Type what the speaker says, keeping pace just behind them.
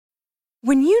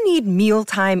When you need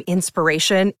mealtime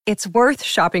inspiration, it's worth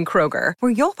shopping Kroger,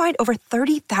 where you'll find over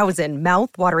 30,000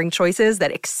 mouth-watering choices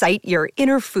that excite your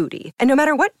inner foodie. And no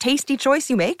matter what tasty choice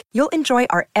you make, you'll enjoy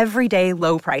our everyday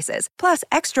low prices, plus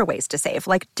extra ways to save,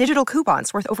 like digital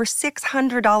coupons worth over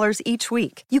 $600 each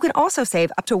week. You can also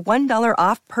save up to $1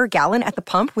 off per gallon at the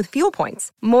pump with fuel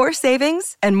points. More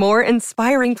savings and more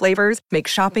inspiring flavors make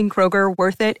shopping Kroger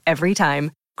worth it every time.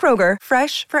 Kroger,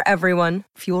 fresh for everyone.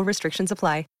 Fuel restrictions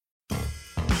apply.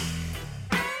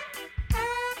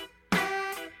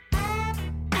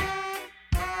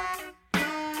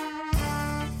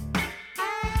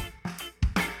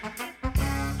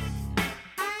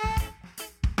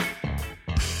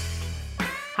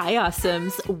 Hi,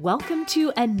 Awesomes. Welcome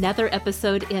to another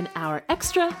episode in our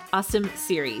Extra Awesome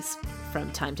series.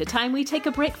 From time to time, we take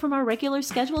a break from our regular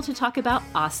schedule to talk about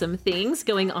awesome things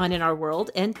going on in our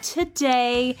world. And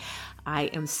today, I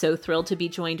am so thrilled to be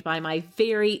joined by my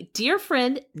very dear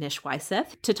friend, Nish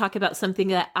Weiseth, to talk about something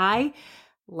that I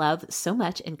love so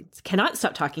much and cannot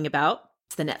stop talking about.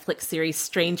 It's the Netflix series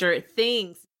Stranger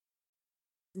Things.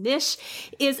 Nish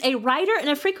is a writer and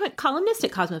a frequent columnist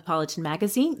at Cosmopolitan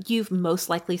magazine. You've most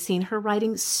likely seen her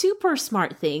writing super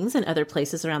smart things in other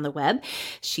places around the web.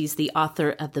 She's the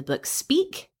author of the book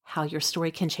Speak, How Your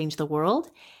Story Can Change the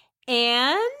World.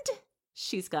 And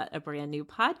she's got a brand new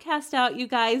podcast out, you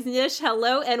guys. Nish,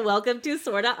 hello and welcome to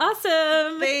Sorta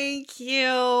Awesome. Thank you.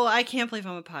 I can't believe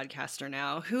I'm a podcaster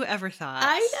now. Whoever thought?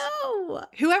 I know.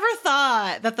 Whoever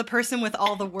thought that the person with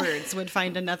all the words would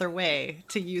find another way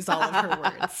to use all of her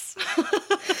words?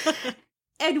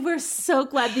 And we're so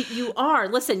glad that you are.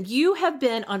 Listen, you have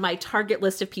been on my target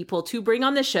list of people to bring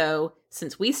on the show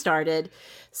since we started.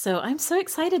 So I'm so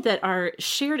excited that our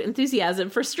shared enthusiasm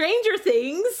for Stranger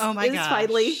Things is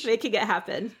finally making it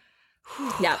happen.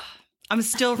 Yeah. I'm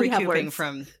still recouping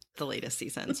from the latest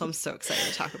season, so I'm so excited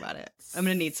to talk about it. I'm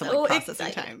going to need some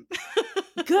processing time.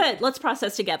 Good. Let's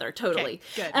process together. Totally.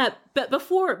 Okay, good. But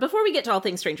before we get to all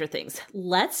things Stranger Things,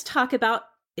 let's talk about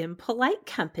Impolite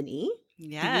Company.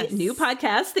 Yes. The new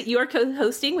podcast that you are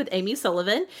co-hosting with Amy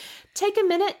Sullivan. Take a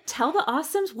minute, tell the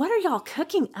Awesomes, what are y'all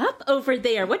cooking up over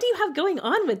there? What do you have going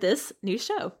on with this new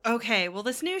show? Okay, well,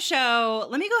 this new show,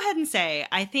 let me go ahead and say,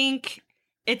 I think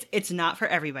it's not for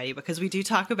everybody because we do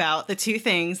talk about the two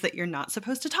things that you're not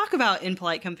supposed to talk about in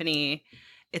Polite Company.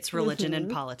 It's religion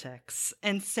and politics.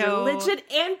 And so religion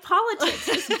and politics.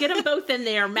 Just get them both in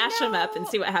there, mash them up and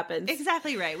see what happens.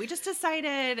 Exactly right. We just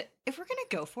decided if we're going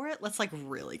to go for it, let's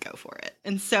really go for it.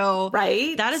 And so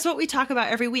that is what we talk about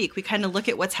every week. We kind of look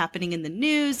at what's happening in the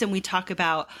news and we talk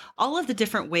about all of the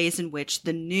different ways in which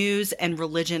the news and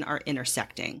religion are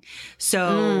intersecting.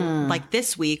 So like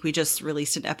this week, we just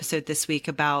released an episode this week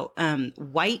about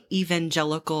white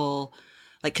evangelical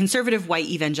conservative white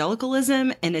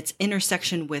evangelicalism and its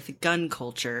intersection with gun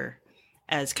culture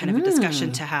as kind of a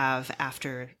discussion to have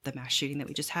after the mass shooting that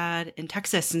we just had in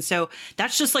Texas. And so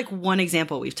that's just one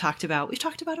example. We've talked about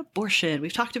abortion.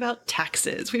 We've talked about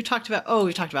taxes. We've talked about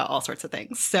all sorts of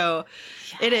things. So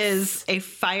It is a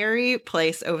fiery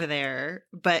place over there,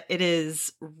 but it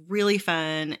is really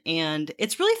fun. And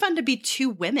it's really fun to be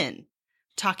two women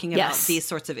talking about these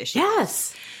sorts of issues.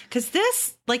 Yes. Because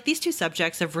these two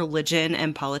subjects of religion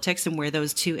and politics and where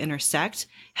those two intersect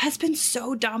has been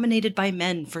so dominated by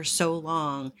men for so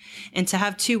long. And to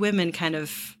have two women kind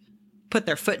of put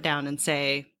their foot down and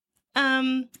say,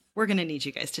 we're going to need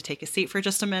you guys to take a seat for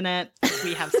just a minute.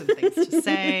 We have some things to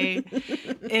say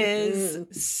is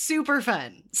super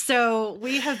fun. So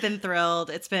we have been thrilled.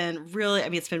 It's been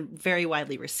it's been very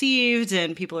widely received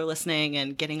and people are listening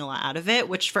and getting a lot out of it,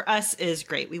 which for us is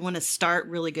great. We want to start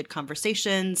really good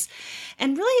conversations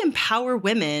and really empower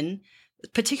women,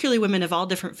 particularly women of all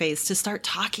different faiths, to start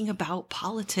talking about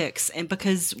politics. And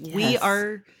because we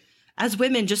are, as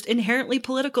women, just inherently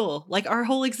political, our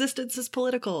whole existence is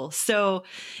political. So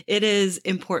it is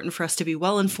important for us to be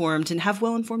well-informed and have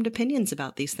well-informed opinions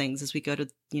about these things as we go to,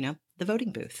 the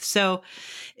voting booth. So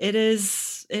it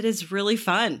is really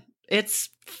fun. It's,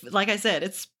 like I said,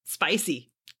 it's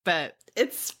spicy, but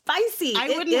it's spicy. I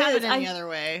wouldn't have it any other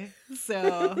way.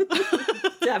 So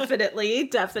Definitely.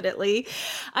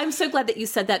 I'm so glad that you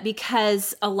said that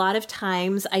because a lot of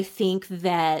times I think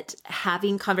that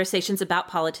having conversations about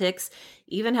politics,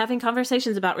 even having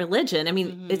conversations about religion,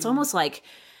 it's almost like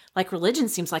religion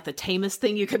seems like the tamest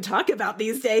thing you can talk about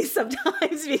these days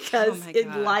sometimes because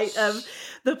in light of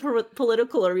the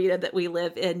political arena that we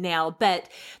live in now. But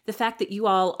the fact that you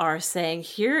all are saying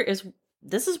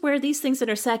this is where these things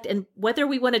intersect, and whether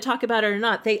we want to talk about it or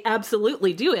not, they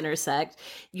absolutely do intersect.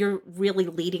 You're really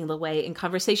leading the way in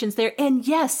conversations there. And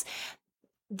yes,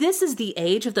 this is the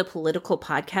age of the political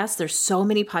podcast. There's so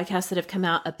many podcasts that have come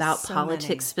out about So politics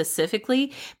many.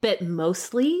 specifically, but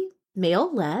mostly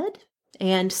male-led.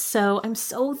 And so I'm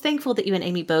so thankful that you and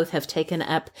Amy both have taken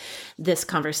up this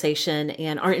conversation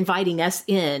and are inviting us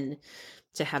in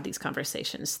to have these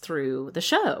conversations through the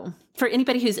show. For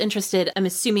anybody who's interested, I'm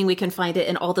assuming we can find it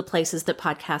in all the places that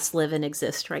podcasts live and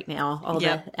exist right now. All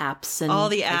the apps and all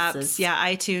the places. apps. Yeah,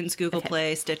 iTunes, Google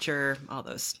Play, Stitcher, all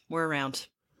those. We're around.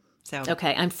 So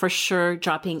Okay, I'm for sure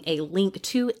dropping a link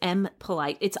to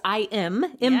Impolite. It's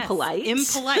Impolite.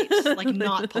 Impolite, like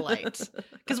not polite.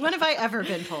 Because when have I ever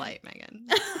been polite, Megan?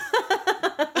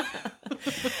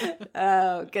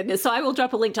 Oh, goodness. So I will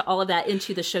drop a link to all of that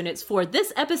into the show notes for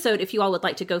this episode if you all would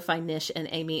like to go find Nish and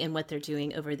Amy and what they're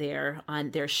doing over there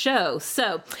on their show.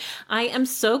 So I am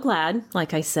so glad,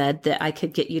 like I said, that I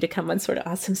could get you to come on Sort of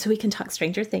Awesome so we can talk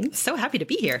Stranger Things. So happy to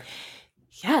be here.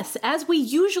 Yes, as we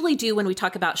usually do when we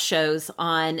talk about shows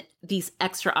on these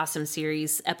Extra Awesome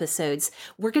series episodes,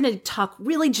 we're going to talk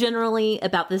really generally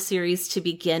about the series to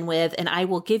begin with, and I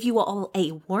will give you all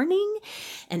a warning,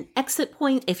 an exit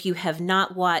point if you have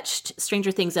not watched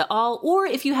Stranger Things at all, or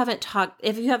if you haven't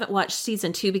watched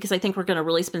season 2, because I think we're going to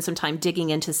really spend some time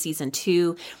digging into season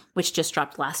 2, which just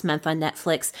dropped last month on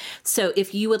Netflix. So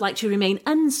if you would like to remain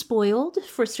unspoiled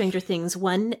for Stranger Things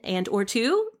 1 and or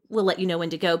 2, we'll let you know when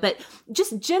to go. But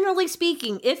just generally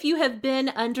speaking, if you have been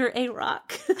under a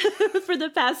rock for the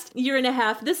past year and a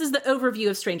half, this is the overview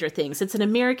of Stranger Things. It's an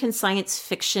American science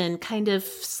fiction kind of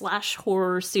 /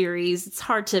 horror series. It's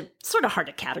sort of hard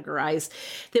to categorize.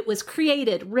 That was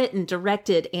created, written,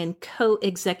 directed, and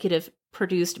co-executive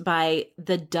produced by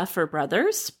the Duffer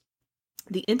Brothers,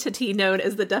 the entity known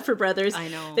as the Duffer Brothers. I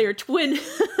know. They are twin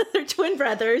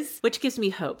brothers, which gives me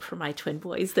hope for my twin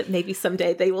boys that maybe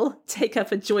someday they will take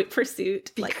up a joint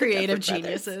pursuit. Be like creative the Duffer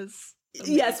Brothers. geniuses.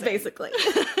 Yes, basically.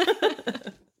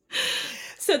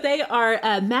 So they are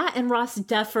Matt and Ross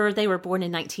Duffer. They were born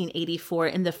in 1984,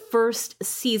 and the first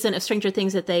season of Stranger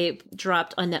Things that they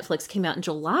dropped on Netflix came out in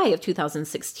July of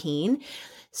 2016.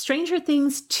 Stranger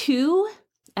Things 2,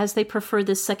 as they prefer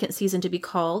this second season to be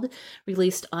called,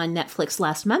 released on Netflix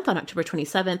last month on October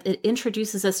 27th. It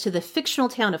introduces us to the fictional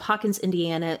town of Hawkins,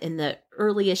 Indiana in the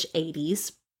early-ish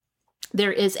 80s.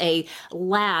 There is a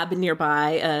lab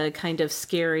nearby, a kind of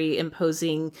scary,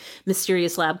 imposing,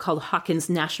 mysterious lab called Hawkins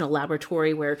National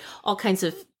Laboratory, where all kinds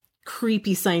of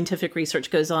creepy scientific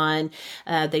research goes on.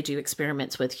 They do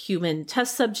experiments with human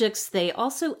test subjects. They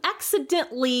also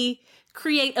accidentally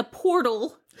create a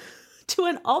portal to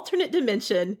an alternate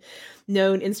dimension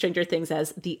known in Stranger Things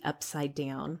as the Upside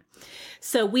Down.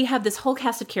 So we have this whole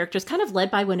cast of characters kind of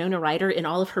led by Winona Ryder in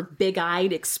all of her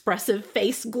big-eyed, expressive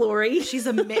face glory. She is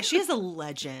a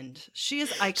legend. She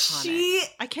is iconic. She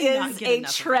I cannot is get a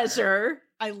enough of her. treasure.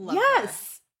 I love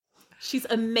Yes. She's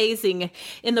amazing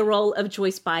in the role of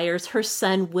Joyce Byers. Her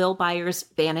son, Will Byers,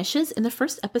 vanishes in the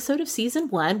first episode of season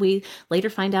 1. We later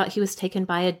find out he was taken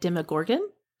by a Demogorgon.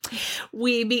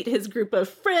 We meet his group of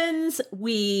friends.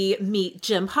 We meet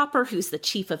Jim Hopper, who's the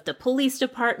chief of the police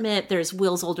department. There's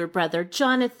Will's older brother,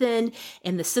 Jonathan,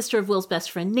 and the sister of Will's best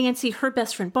friend, Nancy, her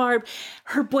best friend, Barb,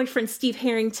 her boyfriend, Steve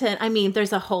Harrington. I mean,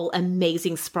 there's a whole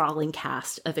amazing, sprawling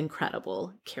cast of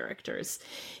incredible characters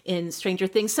in Stranger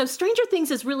Things. So Stranger Things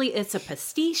is really, it's a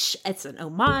pastiche. It's an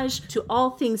homage to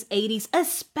all things 80s,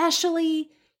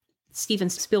 especially Steven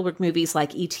Spielberg movies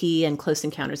like E.T. and Close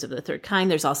Encounters of the Third Kind.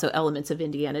 There's also elements of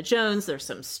Indiana Jones. There's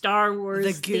some Star Wars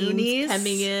The Goonies themes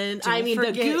coming in.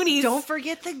 The Goonies. Don't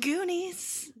forget the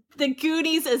Goonies. The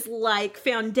Goonies is like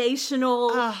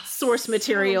foundational source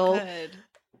material So good.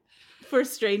 for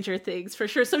Stranger Things, for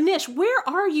sure. So Nish, where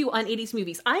are you on 80s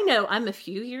movies? I know I'm a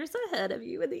few years ahead of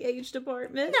you in the age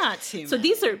department. Not too So many.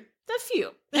 these are a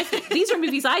few. These are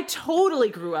movies I totally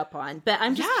grew up on, but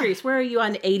I'm just curious, where are you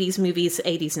on 80s movies,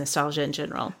 80s nostalgia in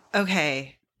general?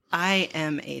 Okay. I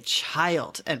am a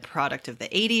child and product of the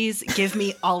 80s. Give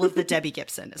me all of the Debbie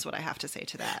Gibson is what I have to say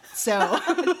to that. So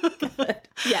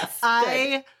Yes.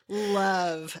 I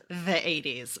love the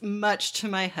 80s, much to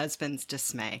my husband's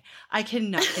dismay. I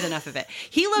cannot get enough of it.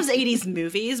 He loves 80s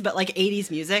movies, but like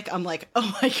 80s music, I'm like,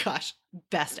 oh my gosh,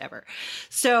 best ever.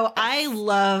 So I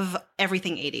love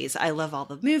everything 80s. I love all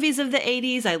the movies of the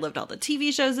 80s. I loved all the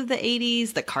TV shows of the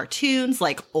 80s, the cartoons,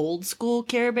 like old school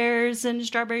Care Bears and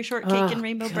Strawberry Shortcake and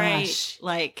Rainbow Bright.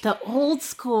 Like the old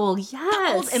school,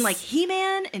 yes. and like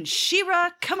He-Man and She-Ra.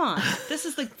 Come on. This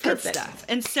is the good Perfect. stuff.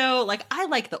 And so like I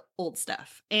like the old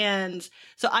stuff. And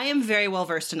so I am very well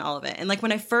versed in all of it. And like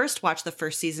when I first watched the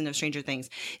first season of Stranger Things,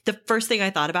 the first thing I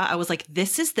thought about, I was like,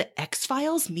 this is the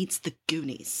X-Files meets the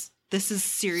Goonies. this is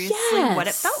seriously what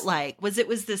it felt like. It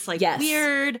was this like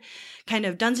weird kind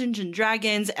of Dungeons and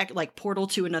Dragons, like portal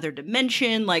to another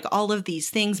dimension, like all of these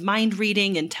things, mind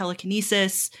reading and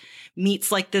telekinesis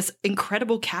meets like this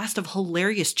incredible cast of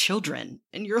hilarious children.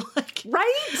 And you're like,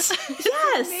 right?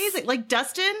 Yes. Amazing. Like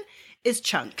Dustin is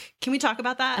Chunk. Can we talk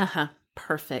about that? Uh-huh.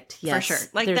 Perfect. Yes. For sure.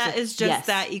 Like that is just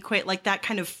that like that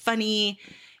kind of funny,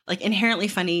 like inherently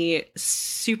funny,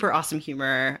 super awesome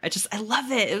humor. I love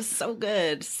it. It was so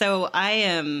good. So I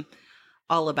am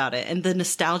all about it. And the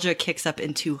nostalgia kicks up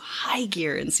into high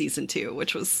gear in season 2,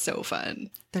 which was so fun.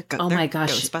 They're my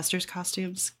gosh. Ghostbusters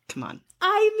costumes. Come on.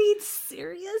 I mean,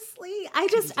 seriously.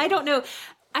 I don't know.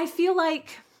 I feel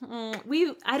like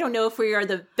I don't know if we are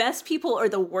the best people or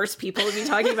the worst people to be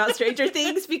talking about Stranger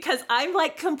Things, because I'm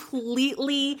like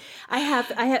completely,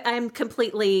 I'm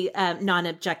completely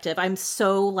non-objective. I'm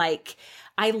so like,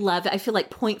 I love it. I feel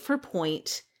like point for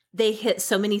point, they hit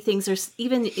so many things. There's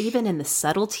even in the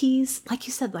subtleties, like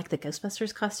you said, like the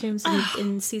Ghostbusters costumes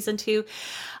in season 2.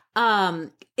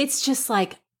 It's just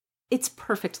like, it's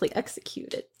perfectly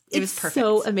executed. It was perfect.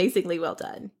 So amazingly well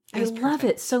done. I love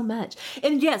it so much.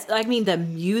 And yes, I mean, the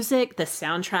music, the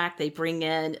soundtrack they bring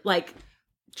in, like,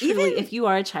 truly, if you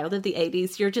are a child of the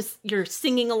 80s, you're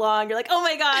singing along. You're like, oh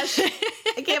my gosh,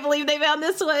 I can't believe they found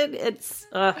this one.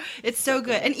 It's so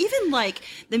good. And even like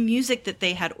the music that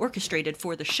they had orchestrated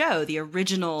for the show, the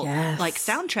original like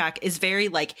soundtrack is very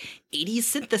like 80s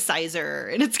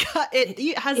synthesizer. And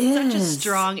it has such a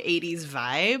strong 80s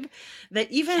vibe that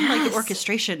even like the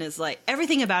orchestration is like,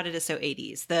 everything about it is so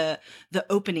 80s. The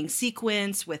opening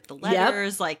sequence with the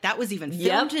letters, like that was even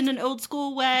filmed in an old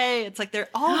school way. It's like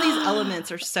all these elements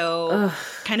are so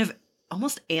kind of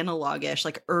almost analogish,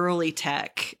 like early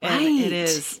tech. And it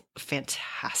is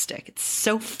fantastic. It's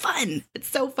so fun. It's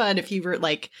so fun if you were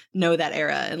like know that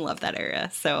era and love that era.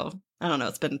 So I don't know.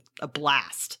 It's been a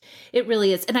blast. It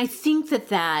really is. And I think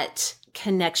that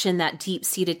connection, that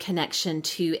deep-seated connection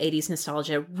to 80s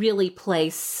nostalgia really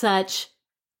plays such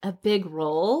a big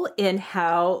role in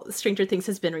how Stranger Things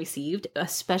has been received,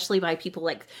 especially by people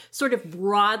like sort of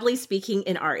broadly speaking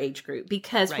in our age group,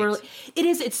 because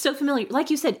it's so familiar. Like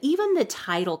you said, even the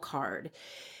title card,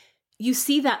 you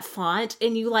see that font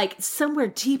and you like somewhere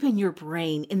deep in your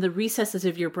brain, in the recesses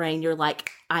of your brain, you're like,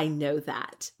 I know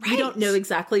that. Right. You don't know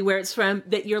exactly where it's from,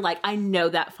 but you're like, I know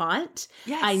that font.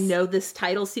 Yes. I know this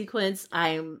title sequence.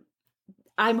 I'm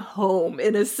home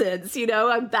in a sense,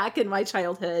 I'm back in my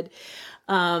childhood.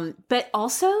 But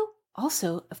also,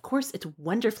 of course, it's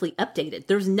wonderfully updated.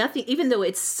 There's nothing, even though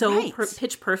it's so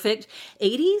pitch perfect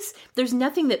 80s, there's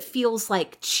nothing that feels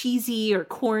like cheesy or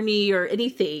corny or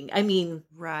anything. I mean,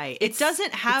 it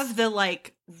doesn't have the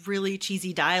like really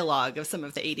cheesy dialogue of some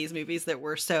of the 80s movies that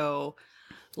we're so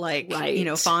like,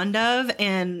 fond of.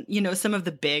 And, some of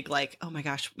the big, like, oh my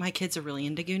gosh, my kids are really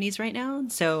into Goonies right now.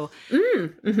 So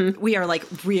we are like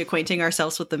reacquainting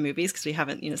ourselves with the movies because we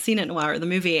haven't, seen it in a while, or the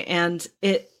movie. And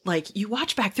it like, you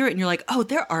watch back through it and you're like, oh,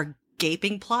 there are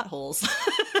gaping plot holes.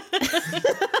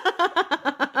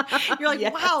 You're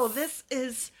like, wow, this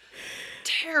is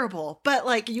terrible. But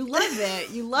like, you love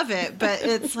it. But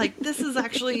it's like, this is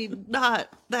actually not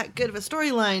that good of a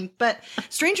storyline. But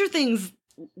Stranger Things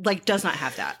like does not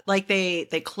have that. Like they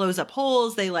close up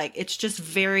holes. They like, it's just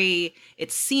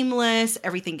it's seamless.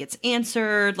 Everything gets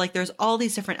answered. Like there's all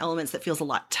these different elements that feels a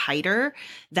lot tighter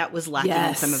that was lacking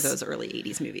in some of those early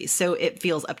 80s movies. So it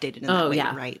feels updated in that way.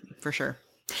 Yeah. Right. For sure.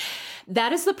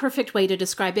 That is the perfect way to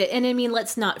describe it. And I mean,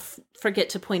 let's not forget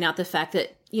to point out the fact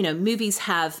that, movies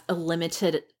have a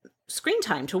limited screen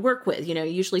time to work with,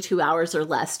 usually 2 hours or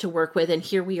less to work with. And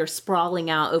here we are sprawling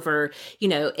out over,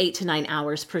 8 to 9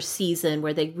 hours per season,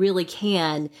 where they really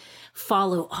can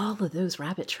follow all of those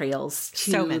rabbit trails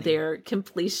to their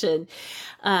completion,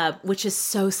 which is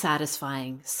so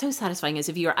satisfying as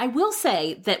a viewer. I will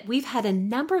say that we've had a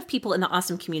number of people in the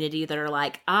Awesome community that are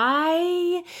like,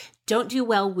 I don't do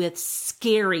well with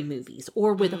scary movies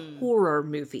or with horror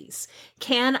movies.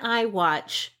 Can I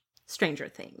watch Stranger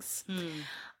Things?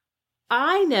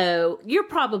 I know you're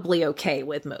probably okay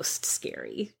with most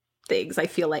scary things. I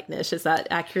feel like, Nish, is that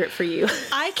accurate for you?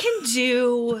 I can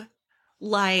do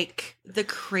like the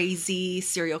crazy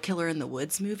serial killer in the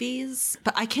woods movies,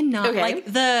 but I cannot like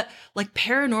the like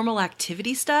paranormal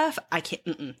activity stuff. I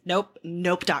can't.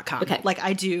 Nope.com. Okay. Like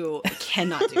I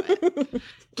cannot do it.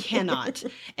 Cannot.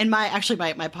 And my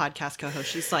podcast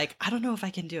co-host, she's like, I don't know if I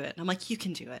can do it. And I'm like, you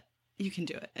can do it. You can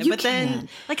do it. Then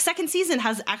like second season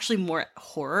has actually more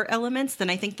horror elements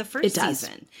than I think the first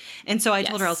season. And so I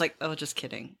told her, I was like, oh, just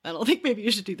kidding. I don't think maybe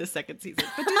you should do the second season,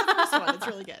 but do the first one. It's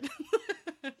really good.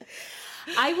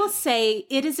 I will say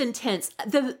it is intense.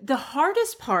 The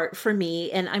hardest part for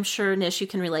me, and I'm sure, Nish, you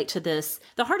can relate to this,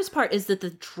 the hardest part is that the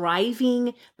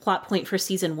driving plot point for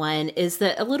season 1 is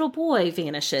that a little boy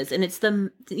vanishes. And it's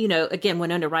again,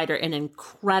 Winona Ryder, an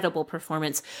incredible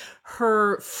performance.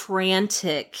 Her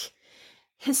frantic,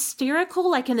 hysterical,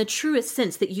 like in the truest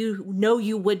sense that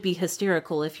you would be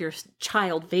hysterical if your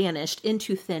child vanished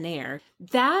into thin air.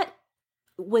 That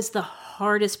was the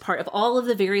hardest part of all of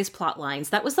the various plot lines.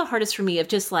 That was the hardest for me, of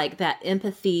just like that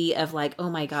empathy of like,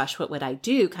 oh my gosh, what would I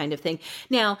do kind of thing.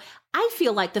 Now, I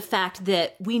feel like the fact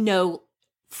that we know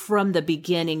from the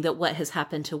beginning that what has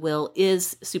happened to Will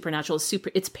is supernatural,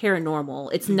 it's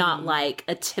paranormal. It's not like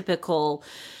a typical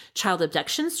child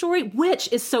abduction story,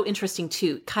 which is so interesting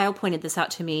too. Kyle pointed this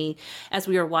out to me as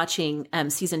we were watching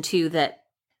season 2, that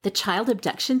the child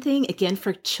abduction thing, again,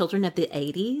 for children of the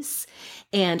 80s,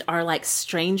 and our like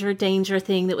stranger danger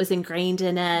thing that was ingrained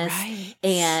in us. Right.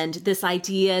 And this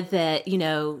idea that,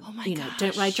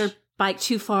 don't ride your bike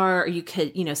too far, or you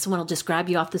could, someone will just grab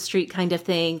you off the street kind of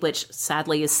thing, which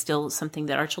sadly is still something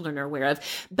that our children are aware of.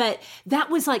 But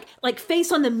that was like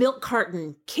face on the milk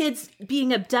carton, kids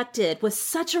being abducted was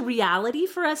such a reality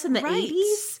for us in the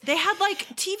 80s. They had like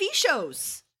TV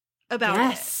shows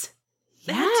about it.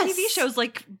 They had TV shows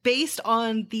like based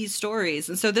on these stories.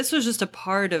 And so this was just a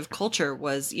part of culture,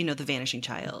 was, the vanishing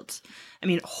child. I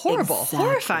mean,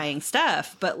 horrifying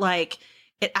stuff, but like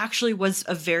it actually was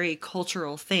a very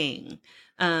cultural thing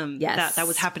that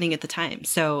was happening at the time.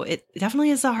 So it definitely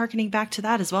is a harkening back to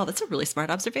that as well. That's a really smart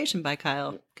observation by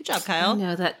Kyle. Good job, Kyle. I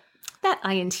know that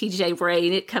INTJ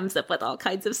brain, it comes up with all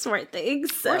kinds of smart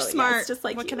things. So, we're smart. It's just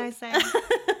like, what can I say?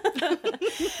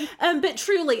 But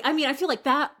truly, I mean, I feel like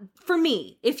that, for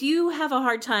me, if you have a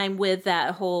hard time with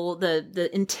that whole, the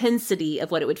intensity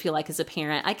of what it would feel like as a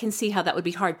parent, I can see how that would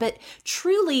be hard. But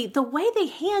truly, the way they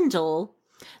handle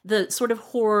the sort of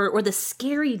horror or the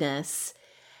scariness,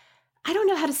 I don't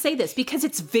know how to say this, because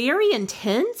it's very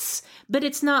intense, but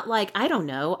it's not like, I don't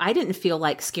know, I didn't feel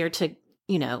like scared to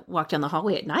walk down the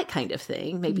hallway at night kind of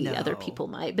thing. Maybe other people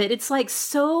might, but it's like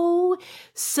so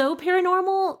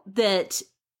paranormal that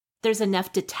there's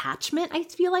enough detachment, I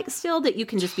feel like, still, that you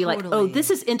can just be like, oh,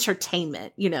 this is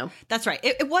entertainment, That's right.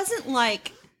 It wasn't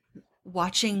like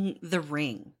watching The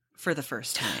Ring for the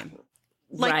first time.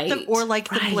 The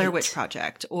Blair Witch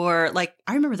Project, or like,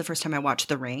 I remember the first time I watched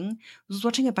The Ring, I was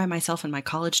watching it by myself in my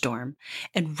college dorm.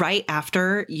 And right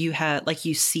after you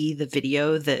see the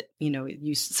video that,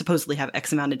 you supposedly have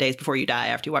X amount of days before you die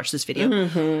after you watch this video.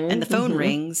 And the phone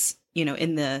rings,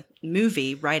 in the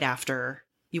movie right after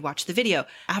you watch the video.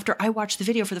 After I watched the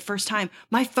video for the first time,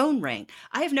 my phone rang.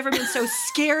 I have never been so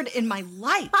scared in my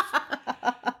life.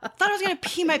 I thought I was going to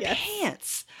pee my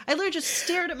pants. I literally just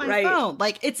stared at my phone.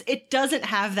 Like, it doesn't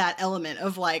have that element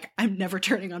of like, I'm never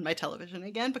turning on my television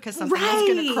again because something is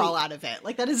going to crawl out of it.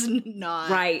 Like, that is not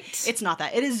right. It's not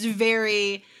that. It is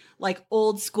very like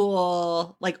old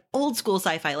school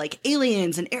sci-fi, like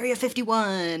Aliens and Area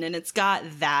 51, and it's got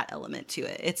that element to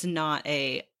it. It's not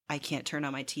I can't turn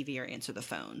on my TV or answer the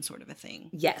phone sort of a thing.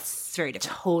 Yes. It's very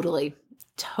different.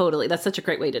 Totally. That's such a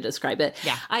great way to describe it.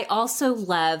 Yeah. I also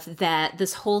love that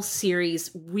this whole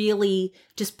series really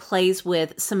just plays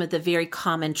with some of the very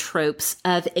common tropes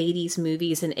of 80s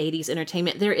movies and 80s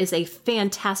entertainment. There is a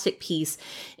fantastic piece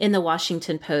in the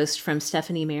Washington Post from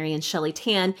Stephanie Mary and Shelley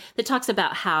Tan that talks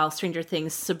about how Stranger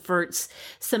Things subverts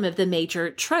some of the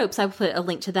major tropes. I will put a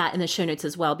link to that in the show notes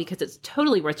as well, because it's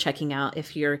totally worth checking out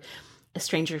if you're a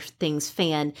Stranger Things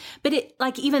fan. But it,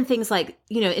 like, even things like,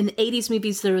 in the 80s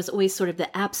movies, there was always sort of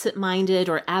the absent-minded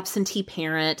or absentee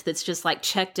parent that's just like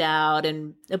checked out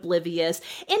and oblivious.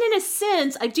 And in a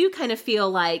sense, I do kind of feel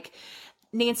like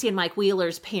Nancy and Mike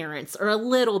Wheeler's parents are a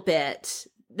little bit,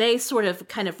 they sort of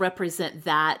kind of represent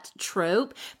that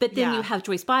trope. But then you have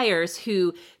Joyce Byers,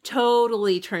 who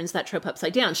totally turns that trope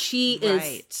upside down. She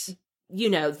is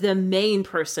the main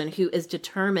person who is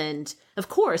determined, of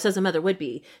course, as a mother would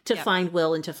be, to find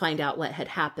Will and to find out what had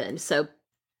happened. So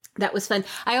that was fun.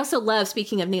 I also love,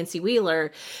 speaking of Nancy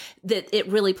Wheeler, that it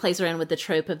really plays around with the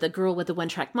trope of the girl with the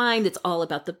one-track mind. It's all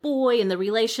about the boy and the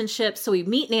relationship. So we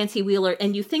meet Nancy Wheeler,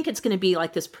 and you think it's going to be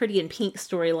like this Pretty in Pink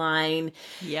storyline.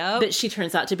 Yep. But she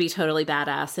turns out to be totally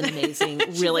badass and amazing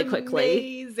really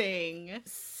quickly. Amazing.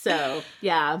 So,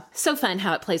 yeah, so fun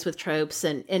how it plays with tropes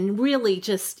and really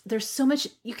just there's so much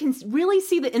you can really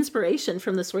see the inspiration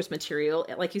from the source material.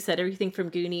 Like you said, everything from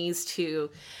Goonies to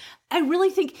I really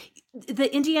think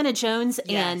the Indiana Jones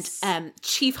and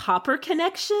Chief Hopper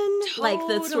connection, like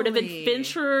the sort of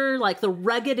adventurer, like the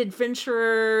rugged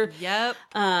adventurer. Yep.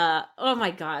 Oh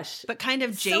my gosh. But kind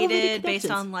of jaded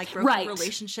based on like broken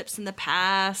relationships in the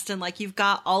past. And like you've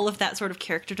got all of that sort of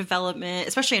character development,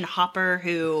 especially in Hopper,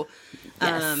 who,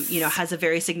 has a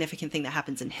very significant thing that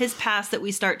happens in his past that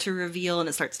we start to reveal. And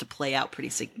it starts to play out pretty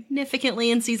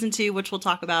significantly in season 2, which we'll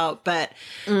talk about. But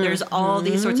there's all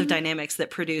these sorts of dynamics that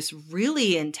produce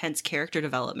really intense character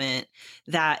development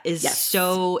that is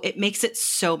it makes it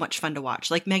so much fun to watch.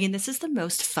 Like, Megan, this is the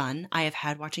most fun I have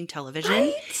had watching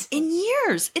television in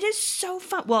years. It is so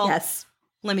fun. Well,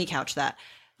 let me couch that.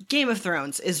 Game of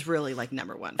Thrones is really like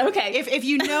number one. Okay. If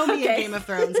you know me in Game of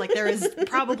Thrones, like there is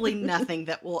probably nothing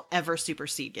that will ever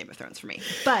supersede Game of Thrones for me.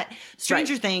 But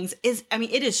Stranger Things is,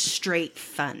 it is straight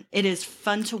fun. It is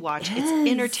fun to watch. Yes.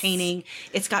 It's entertaining.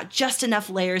 It's got just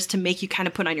enough layers to make you kind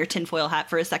of put on your tinfoil hat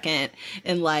for a second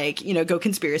and like, go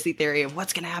conspiracy theory of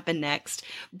what's going to happen next.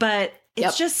 But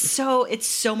it's it's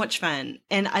so much fun.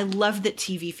 And I love that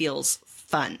TV feels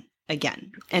fun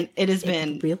again. And it has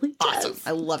been really awesome.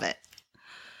 I love it.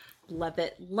 Love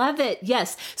it. Love it.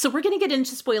 Yes. So we're going to get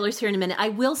into spoilers here in a minute. I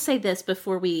will say this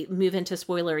before we move into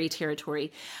spoilery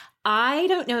territory. I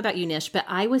don't know about you, Nish, but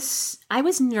I was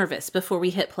nervous before we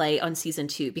hit play on season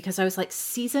 2 because I was like,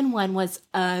 season 1 was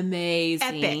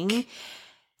amazing.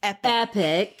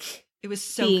 Epic. It was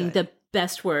so being good. The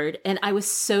best word. And I was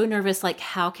so nervous, like,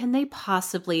 how can they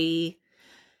possibly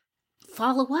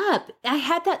follow up? I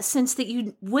had that sense that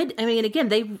you would, again,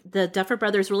 the Duffer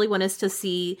Brothers really want us to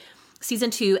see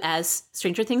season 2 as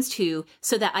Stranger Things 2.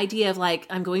 So that idea of like,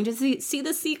 I'm going to see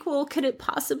the sequel. Could it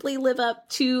possibly live up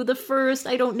to the first?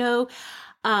 I don't know.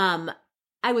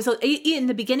 I was in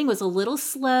the beginning was a little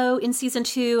slow in season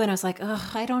 2 and I was like, oh,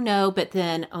 I don't know. But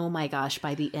then, oh my gosh,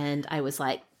 by the end, I was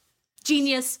like,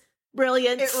 genius,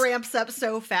 brilliant. It ramps up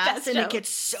so fast and it gets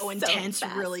so intense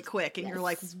really quick. And you're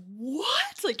like,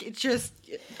 what? Like it just,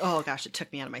 oh gosh, it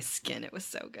took me out of my skin. It was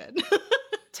so good.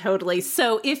 Totally.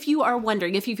 So if you are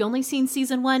wondering, if you've only seen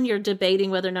season 1, you're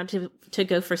debating whether or not to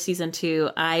go for season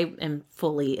 2, I am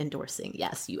fully endorsing.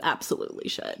 Yes, you absolutely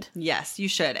should. Yes, you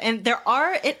should. And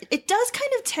it does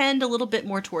kind of tend a little bit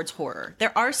more towards horror.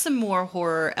 There are some more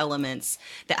horror elements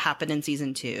that happen in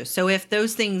season 2. So if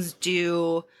those things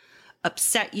do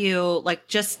upset you, like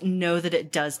just know that it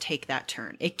does take that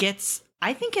turn.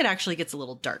 I think it actually gets a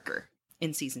little darker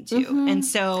in season 2. Mm-hmm. And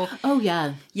so,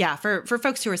 for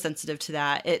folks who are sensitive to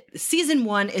that, season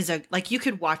 1 is you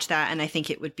could watch that and I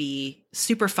think it would be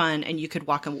super fun and you could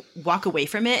walk away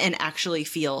from it and actually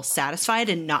feel satisfied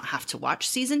and not have to watch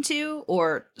season 2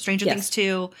 or Stranger Things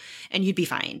 2 and you'd be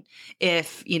fine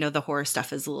if, the horror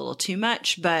stuff is a little too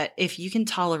much. But if you can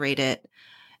tolerate it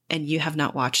and you have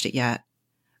not watched it yet,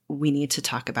 we need to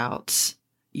talk about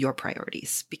your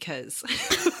priorities because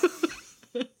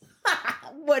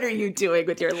what are you doing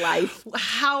with your life?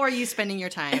 How are you spending your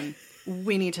time?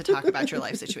 We need to talk about your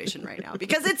life situation right now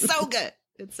because it's so good.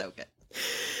 It's so good.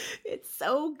 It's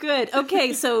so good.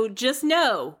 Okay, so just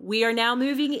know we are now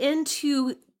moving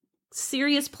into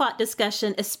serious plot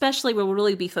discussion, especially where we'll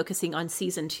really be focusing on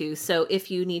season 2. So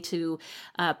if you need to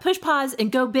push pause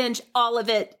and go binge all of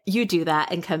it, you do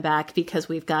that and come back because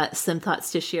we've got some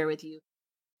thoughts to share with you.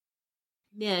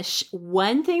 Nish,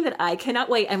 one thing that I cannot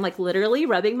wait, I'm like literally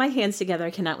rubbing my hands together.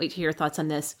 I cannot wait to hear your thoughts on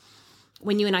this.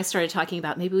 When you and I started talking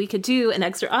about maybe we could do an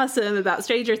extra awesome about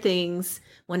Stranger Things,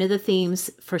 one of the themes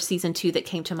for season 2 that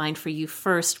came to mind for you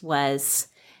first was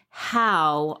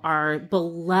how our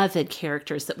beloved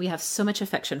characters that we have so much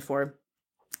affection for,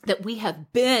 that we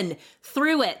have been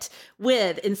through it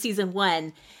with in season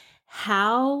 1,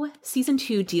 how season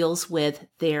 2 deals with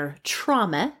their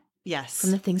trauma. Yes.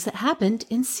 From the things that happened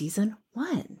in season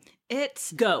 1.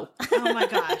 Go. Oh my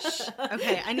gosh.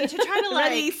 Okay. I need to try to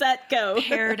ready, set, go.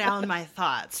 Pare down my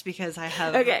thoughts because I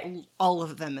have all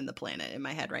of them in the planet in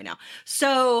my head right now.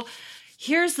 So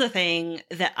here's the thing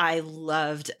that I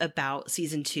loved about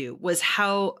season 2 was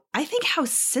how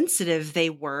sensitive they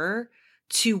were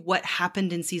to what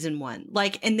happened in season 1.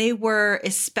 And they were,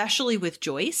 especially with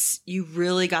Joyce, you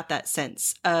really got that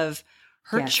sense of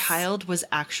her child was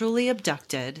actually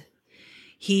abducted.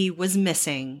 He was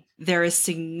missing. There is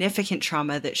significant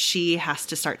trauma that she has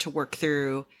to start to work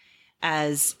through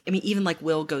even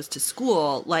Will goes to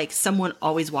school, someone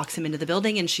always walks him into the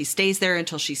building and she stays there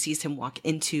until she sees him walk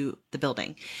into the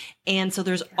building. And so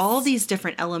there's all these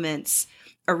different elements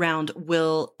around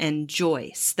Will and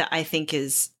Joyce that I think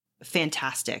is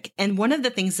fantastic. And one of the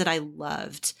things that I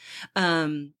loved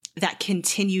that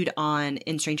continued on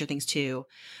in Stranger Things 2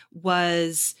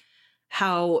 was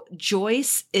how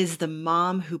Joyce is the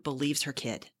mom who believes her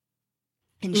kid.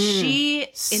 And she,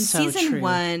 in season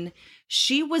 1,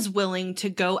 she was willing to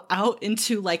go out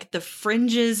into like the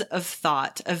fringes of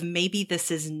thought of maybe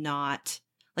this is not,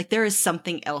 like there is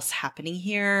something else happening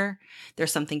here.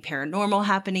 There's something paranormal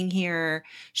happening here.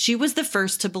 She was the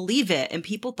first to believe it. And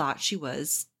people thought she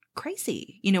was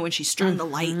crazy, you know, when she strung the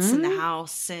lights in the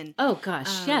house. And oh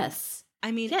gosh, yes.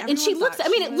 I mean, yeah, and she looks, I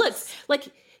mean, it looks like,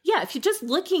 yeah, if you're just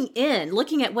looking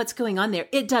at what's going on there,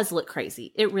 it does look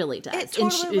crazy. It really does. It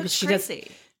totally looks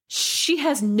crazy. She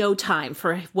has no time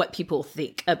for what people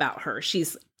think about her. She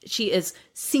is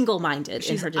single-minded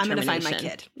in her determination. I'm going to find my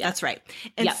kid. Yeah. That's right.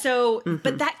 And so,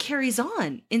 but that carries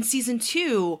on in season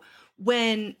 2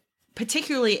 when,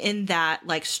 particularly in that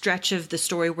like stretch of the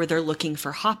story where they're looking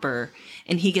for Hopper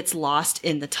and he gets lost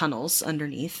in the tunnels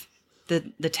underneath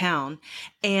the town,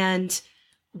 and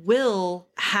Will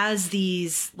has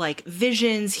these like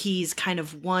visions. He's kind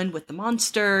of one with the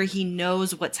monster. He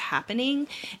knows what's happening.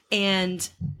 And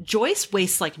Joyce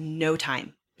wastes like no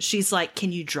time. She's like,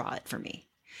 can you draw it for me?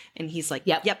 And he's like,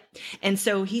 yep. And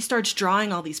so he starts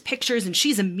drawing all these pictures and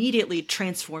she's immediately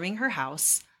transforming her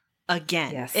house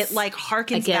again. Yes. It like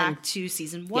harkens back to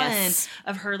season 1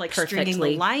 of her like stringing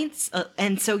the lights.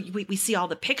 And so we see all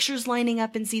the pictures lining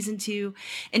up in season 2.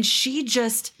 And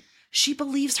she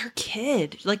believes her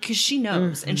kid, like, because she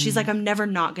knows. And she's like, I'm never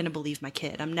not going to believe my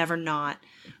kid. I'm never not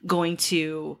going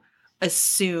to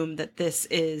assume that this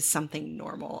is something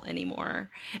normal anymore.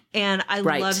 And I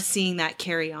love seeing that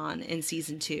carry on in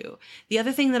season 2. The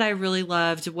other thing that I really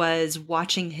loved was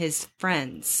watching his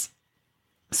friends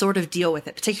sort of deal with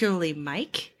it, particularly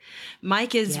Mike.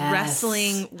 Mike is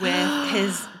wrestling with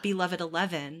his beloved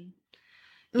Eleven.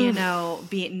 You know,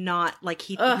 being not like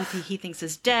he thinks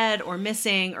is dead or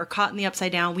missing or caught in the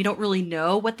upside down. We don't really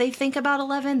know what they think about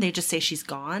Eleven. They just say she's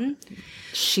gone.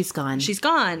 She's gone. She's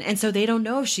gone. And so they don't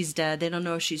know if she's dead. They don't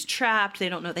know if she's trapped. They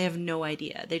don't know. They have no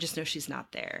idea. They just know she's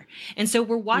not there. And so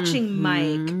we're watching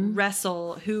Mike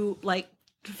wrestle, who like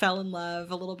fell in love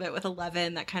a little bit with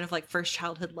Eleven, that kind of like first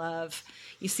childhood love.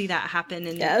 You see that happen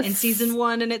in season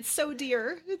 1, and it's so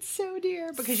dear. It's so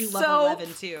dear because you love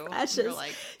 11 too. Precious. You're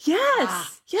like,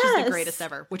 yes, she's the greatest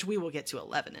ever, which we will get to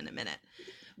 11 in a minute.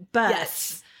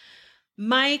 But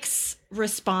Mike's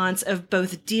response of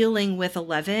both dealing with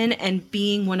 11 and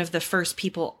being one of the first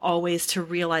people always to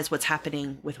realize what's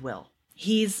happening with Will.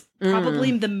 He's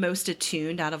probably the most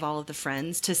attuned out of all of the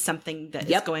friends to something that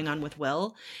is going on with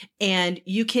Will. And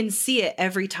you can see it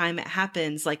every time it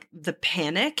happens, like the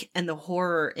panic and the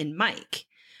horror in Mike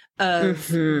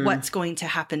of what's going to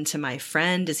happen to my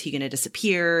friend. Is he going to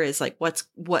disappear? Is like,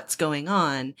 what's going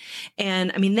on?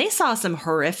 And I mean, they saw some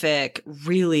horrific,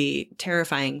 really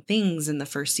terrifying things in the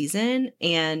first season.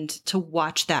 And to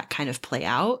watch that kind of play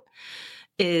out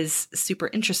is super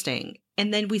interesting.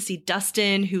 And then we see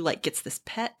Dustin, who like gets this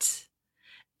pet,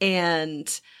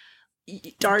 and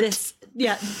D'Artagnan,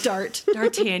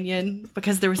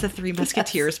 because there was a Three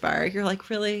Musketeers bar. You're like,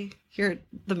 really? You're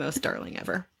the most darling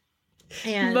ever.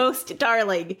 And most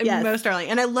darling. Yes. Most darling.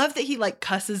 And I love that he like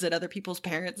cusses at other people's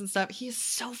parents and stuff. He is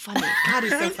so funny. God,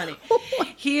 he's so funny.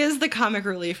 He is the comic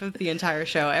relief of the entire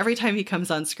show. Every time he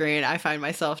comes on screen, I find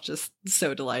myself just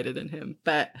so delighted in him.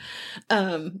 But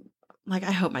like,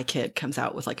 I hope my kid comes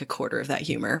out with like a quarter of that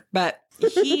humor. But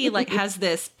he like has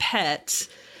this pet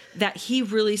that he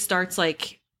really starts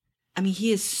like, I mean,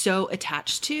 he is so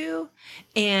attached to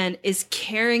and is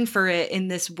caring for it in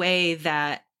this way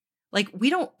that like we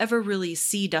don't ever really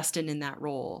see Dustin in that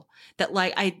role. That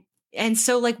like and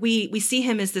so like we see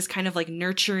him as this kind of like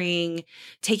nurturing,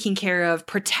 taking care of,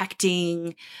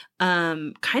 protecting,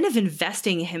 kind of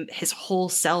investing his whole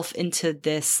self into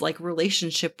this like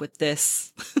relationship with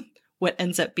this what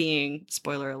ends up being,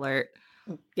 spoiler alert,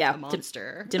 a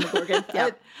monster. Demogorgon.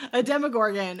 Yeah. a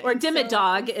Demogorgon. Or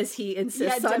Dimmadog, as he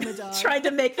insists on trying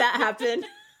to make that happen.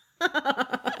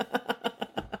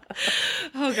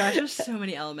 Oh gosh, there's so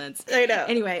many elements. I know.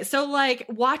 Anyway, so like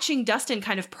watching Dustin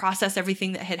kind of process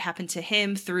everything that had happened to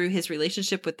him through his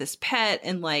relationship with this pet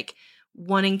and like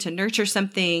wanting to nurture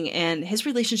something, and his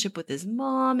relationship with his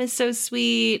mom is so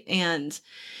sweet. And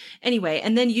anyway,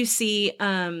 and then you see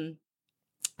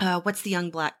what's the young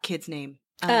black kid's name?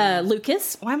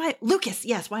 Lucas. Lucas,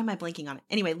 yes. Why am I blanking on it?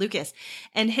 Anyway, Lucas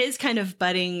and his kind of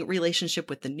budding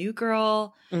relationship with the new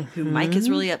girl who Mike is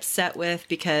really upset with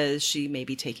because she may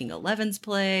be taking Eleven's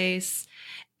place.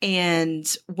 And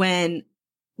when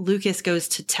Lucas goes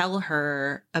to tell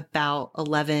her about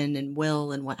Eleven and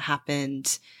Will and what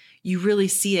happened, you really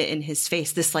see it in his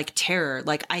face, this like terror,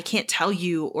 like I can't tell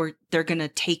you or they're going to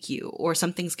take you or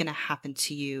something's going to happen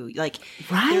to you. Like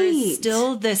there is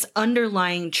still this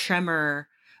underlying tremor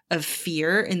of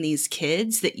fear in these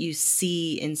kids that you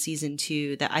see in season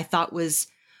 2 that I thought was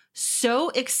so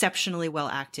exceptionally well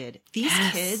acted. These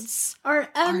kids are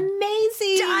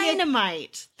amazing.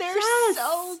 Dynamite. They're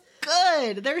so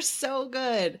good. They're so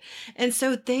good. And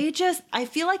so I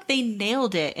feel like they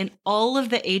nailed it in all of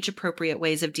the age appropriate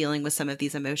ways of dealing with some of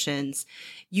these emotions.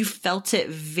 You felt it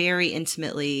very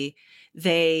intimately.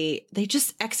 They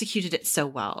just executed it so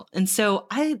well. And so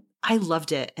I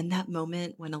loved it. And that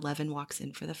moment when 11 walks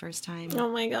in for the first time.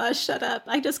 Oh my gosh, shut up.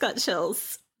 I just got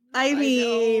chills. I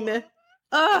mean,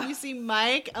 when you see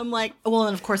Mike, I'm like, well,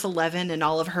 and of course 11 and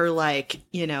all of her like,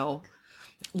 you know,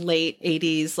 late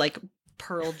 80s, like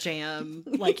Pearl Jam,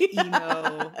 like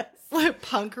emo, like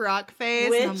punk rock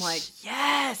phase. And I'm like,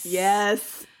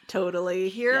 yes, totally.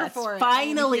 Here for it.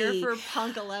 Finally. I'm here for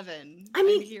Punk 11. I'm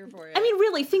here for it. I mean,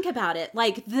 really think about it.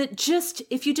 Like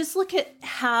if you just look at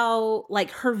how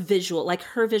like her visual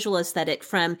aesthetic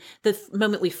from the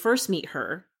moment we first meet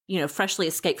her, you know, freshly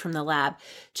escaped from the lab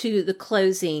to the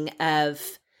closing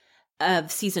of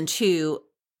season 2,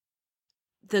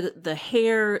 the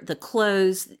hair, the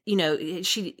clothes, you know,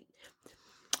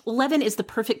 11 is the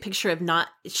perfect picture of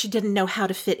she didn't know how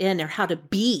to fit in or how to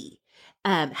be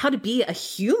a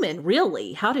human,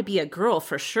 really, how to be a girl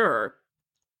for sure.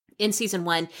 In season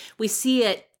 1, we see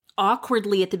it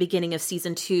awkwardly at the beginning of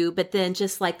season 2, but then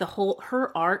just like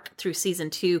her arc through season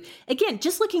 2, again,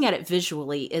 just looking at it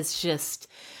visually is just,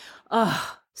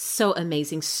 so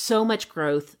amazing. So much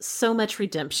growth, so much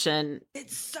redemption.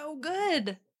 It's so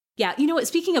good. Yeah, you know what?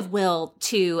 Speaking of Will,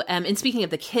 too, and speaking of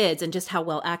the kids and just how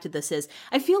well acted this is,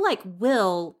 I feel like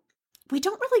Will, we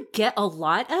don't really get a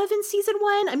lot of in season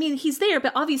 1. I mean, he's there,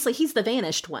 but obviously he's the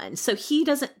vanished one. So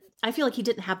I feel like he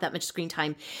didn't have that much screen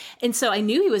time. And so I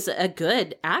knew he was a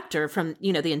good actor from,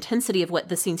 you know, the intensity of what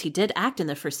the scenes he did act in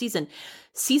the first season.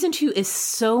 Season 2 is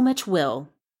so much Will.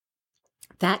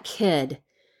 That kid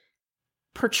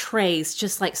portrays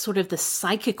just like sort of the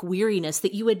psychic weariness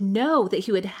that you would know that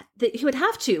he would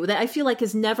have to, that I feel like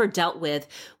is never dealt with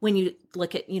when you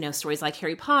look at, you know, stories like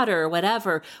Harry Potter or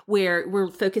whatever, where we're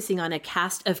focusing on a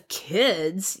cast of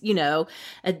kids, you know,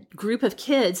 a group of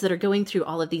kids that are going through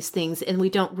all of these things. And we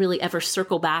don't really ever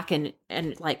circle back and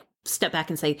like step back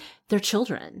and say they're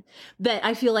children. But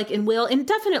I feel like in Will, and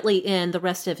definitely in the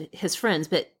rest of his friends,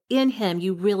 but in him,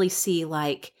 you really see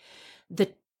like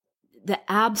the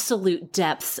absolute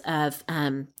depths of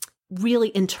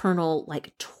really internal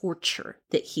like torture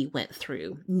that he went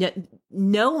through,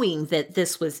 knowing that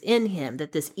this was in him,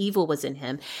 that this evil was in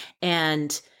him,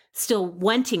 and still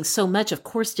wanting so much, of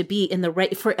course, to be in the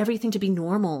right, for everything to be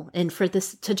normal and for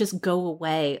this to just go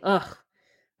away.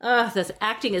 This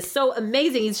acting is so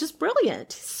amazing. He's just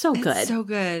brilliant. So good. It's so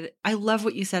good. I love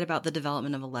what you said about the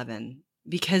development of 11,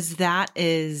 because that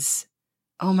is,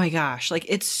 oh my gosh, like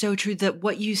it's so true that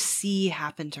what you see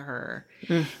happen to her.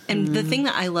 Mm-hmm. And the thing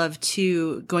that I love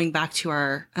too, going back to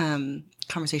our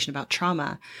conversation about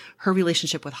trauma, her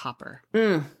relationship with Hopper.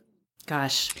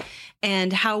 Gosh.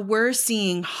 And how we're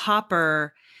seeing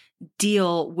Hopper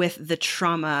deal with the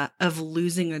trauma of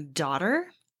losing a daughter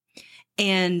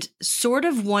and sort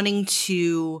of wanting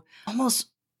to almost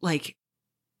like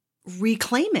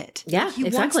reclaim it. Yeah, he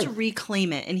exactly. wants to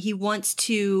reclaim it, and he wants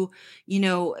to, you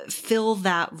know, fill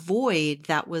that void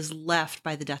that was left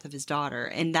by the death of his daughter.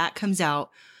 And that comes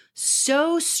out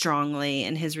so strongly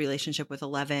in his relationship with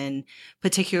 11,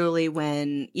 particularly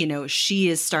when, you know, she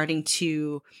is starting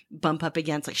to bump up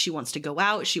against, like, she wants to go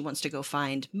out, she wants to go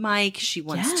find Mike, she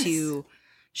wants to,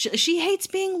 she hates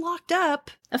being locked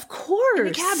up, of course, in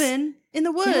a cabin in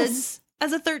the woods.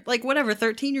 As a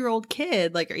 13-year-old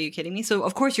kid. Like, are you kidding me? So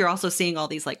of course you're also seeing all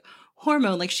these like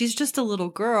hormone, like she's just a little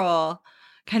girl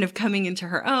kind of coming into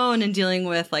her own and dealing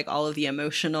with like all of the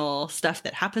emotional stuff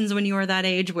that happens when you are that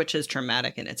age, which is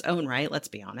traumatic in its own right. Let's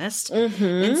be honest. Mm-hmm.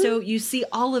 And so you see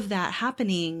all of that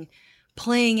happening,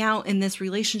 playing out in this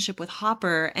relationship with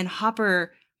Hopper, and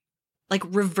Hopper like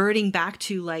reverting back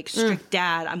to like strict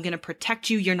dad, I'm going to protect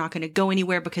you. You're not going to go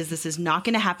anywhere because this is not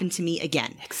going to happen to me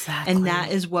again. Exactly. And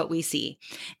that is what we see.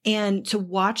 And to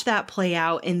watch that play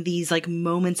out in these like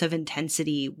moments of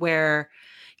intensity where,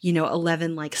 you know,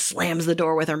 11 like slams the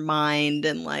door with her mind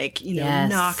and like, you know,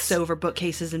 knocks over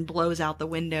bookcases and blows out the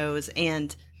windows.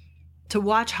 And to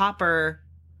watch Hopper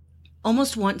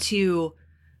almost want to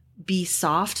be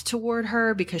soft toward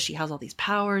her because she has all these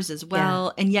powers as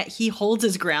well. Yeah. And yet he holds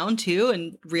his ground too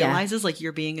and realizes like,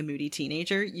 you're being a moody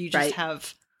teenager. You just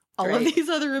have all of these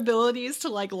other abilities to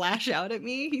like lash out at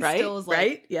me, he still is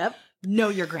like, yep. No,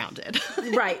 you're grounded.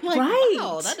 Right. Like, right.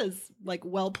 Wow, that is like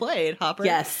well played, Hopper.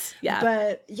 Yes. Yeah.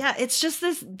 But yeah, it's just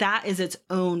that is its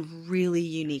own really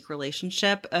unique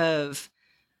relationship of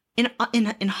in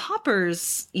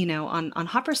Hopper's, on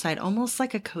Hopper's side, almost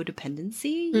like a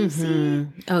codependency, you see.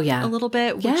 Oh yeah. A little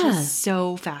bit, which is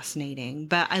so fascinating.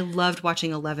 But I loved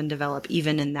watching Eleven develop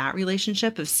even in that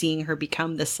relationship of seeing her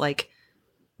become this like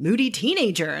moody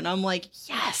teenager. And I'm like,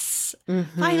 yes,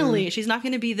 finally, she's not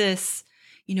going to be this,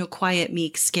 quiet,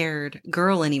 meek, scared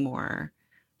girl anymore.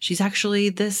 She's actually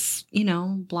this,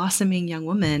 blossoming young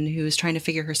woman who's trying to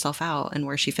figure herself out and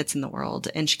where she fits in the world.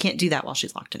 And she can't do that while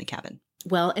she's locked in a cabin.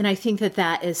 Well, and I think that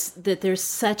there's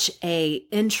such a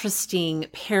interesting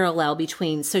parallel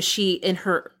between, so she, in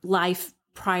her life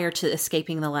prior to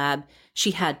escaping the lab,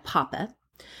 she had Papa,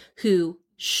 who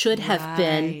should have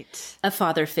been a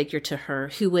father figure to her,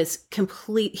 who was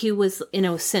in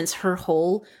a sense, her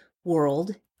whole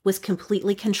world was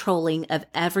completely controlling of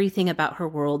everything about her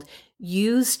world,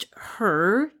 used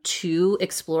her to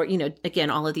explore,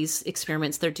 again, all of these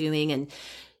experiments they're doing, and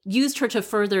used her to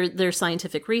further their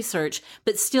scientific research,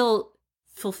 but still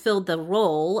fulfilled the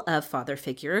role of father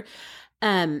figure.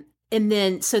 And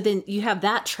then you have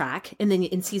that track. And then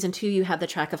in season 2, you have the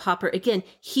track of Hopper. Again,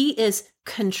 he is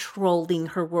controlling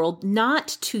her world, not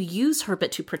to use her,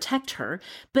 but to protect her.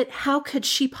 But how could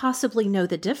she possibly know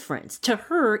the difference? To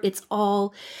her, it's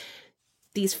all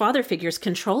these father figures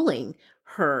controlling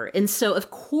her. And so, of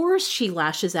course, she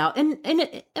lashes out. And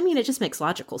it just makes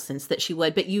logical sense that she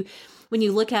would. But when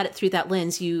you look at it through that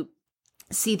lens, you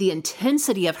see the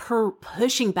intensity of her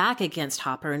pushing back against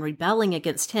Hopper and rebelling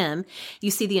against him. You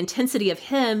see the intensity of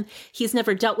him. He's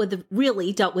never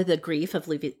really dealt with the grief of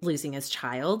losing his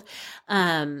child.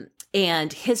 And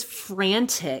his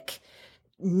frantic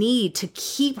need to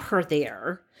keep her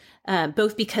there,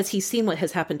 both because he's seen what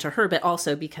has happened to her, but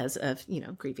also because of,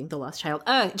 grieving the lost child.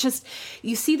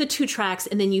 You see the two tracks,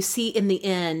 and then you see in the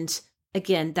end,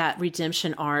 again, that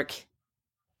redemption arc.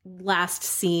 Last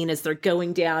scene as they're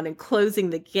going down and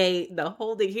closing the gate, the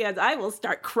holding hands. I will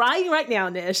start crying right now,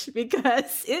 Nish,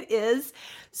 because it is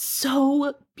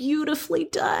so beautifully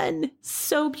done.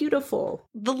 So beautiful.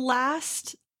 The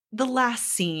last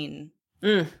scene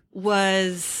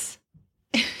was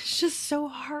just so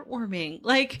heartwarming.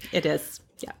 Like, it is.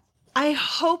 Yeah.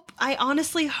 I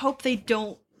honestly hope they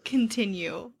don't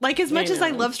continue. Like, as much as I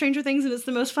love Stranger Things and it's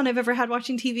the most fun I've ever had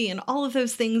watching TV and all of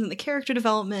those things and the character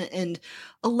development and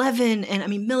Eleven, and I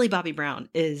mean, Millie Bobby Brown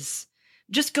is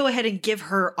just go ahead and give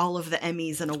her all of the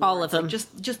Emmys and awards. All of them. Like,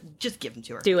 just give them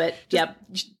to her. Do it.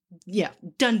 Yeah,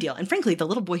 done deal. And frankly, the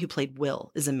little boy who played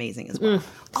Will is amazing as well.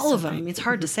 All of them. I mean, it's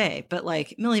hard to say, but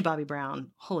like Millie Bobby Brown,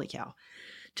 holy cow,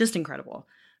 just incredible.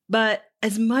 But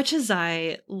as much as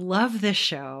I love this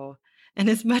show, and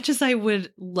as much as I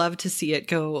would love to see it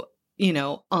go,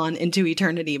 on into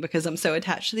eternity because I'm so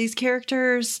attached to these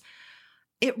characters,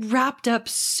 it wrapped up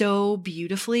so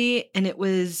beautifully. And it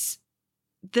was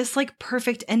this like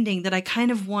perfect ending that I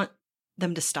kind of want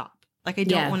them to stop. Like, I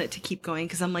don't want it to keep going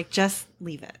because I'm like, just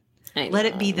leave it. Let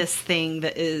it be this thing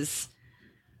that is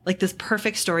like this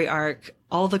perfect story arc,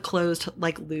 all the closed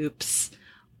like loops.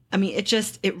 I mean,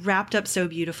 it wrapped up so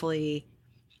beautifully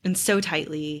and so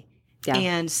tightly. Yeah.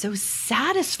 And so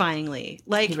satisfyingly.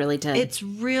 Like, it really did. It's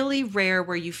really rare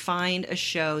where you find a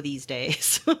show these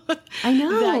days I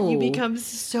know that you become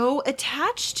so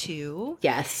attached to.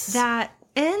 Yes. That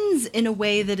ends in a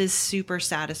way that is super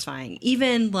satisfying.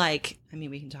 Even like, I mean,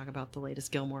 we can talk about the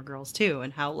latest Gilmore Girls too,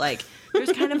 and how like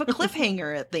there's kind of a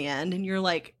cliffhanger at the end, and you're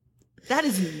like, that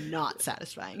is not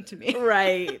satisfying to me.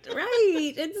 Right.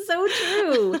 It's so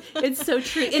true. It's so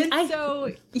true.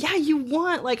 And you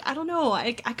want, like, I don't know.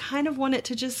 I kind of want it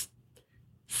to just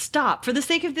stop. For the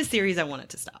sake of this series, I want it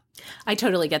to stop. I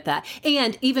totally get that.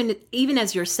 And even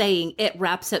as you're saying, it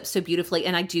wraps up so beautifully.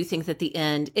 And I do think that the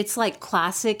end, it's like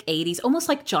classic 80s, almost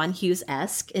like John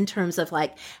Hughes-esque in terms of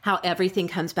like how everything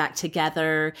comes back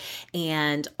together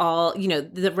and all,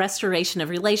 the restoration of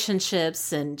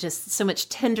relationships and just so much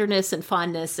tenderness and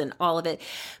fondness and all of it.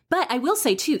 But I will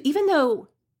say too, even though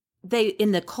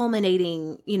in the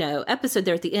culminating, episode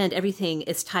there at the end, everything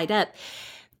is tied up,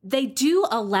 they do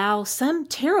allow some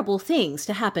terrible things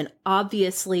to happen,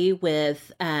 obviously,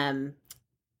 with Sean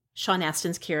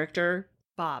Astin's character.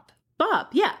 Bob.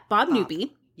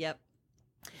 Newby. Yep.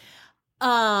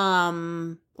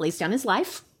 Lays down his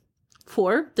life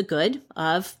for the good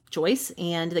of Joyce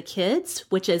and the kids,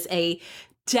 which is a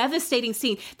devastating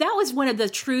scene. That was one of the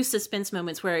true suspense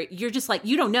moments where you're just like,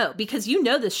 you don't know, because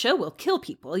this show will kill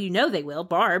people. They will.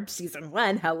 Barb, season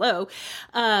 1, hello.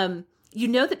 You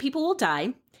know that people will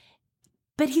die.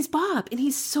 but he's Bob and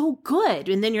he's so good.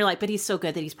 And then you're like, but he's so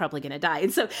good that he's probably going to die.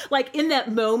 And so like in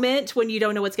that moment when you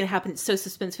don't know what's going to happen, it's so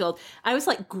suspense filled. I was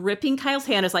like gripping Kyle's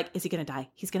hand. I was like, is he going to die?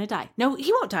 He's going to die. No,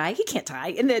 he won't die. He can't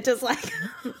die. And then just like,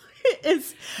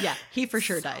 he for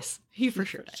sure dies. He for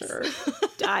sure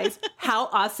dies. How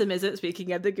awesome is it,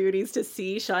 speaking of the Goonies, to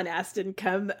see Sean Astin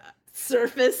come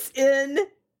surface in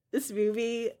this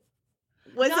movie?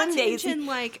 Was Not amazing. to mention,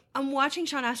 like, I'm watching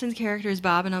Sean Astin's character as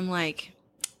Bob, and I'm like,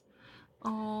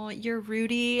 oh, you're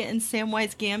Rudy and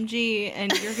Samwise Gamgee,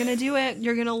 and you're going to do it.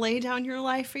 You're going to lay down your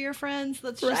life for your friends.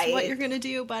 That's just what you're going to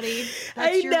do, buddy.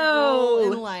 That's your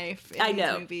role in life in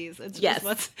these movies.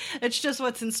 It's just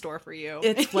what's in store for you.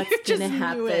 It's what's going to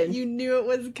happen. You knew it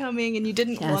was coming, and you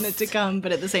didn't want it to come,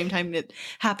 but at the same time, it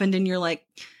happened, and you're like,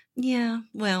 yeah,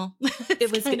 well,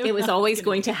 it was always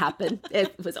going to happen.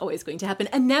 It was always going to happen.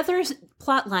 Another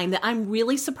plot line that I'm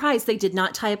really surprised they did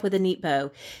not tie up with a neat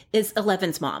bow is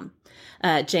Eleven's mom,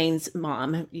 Jane's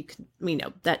mom. We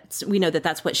know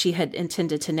that's what she had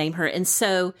intended to name her. And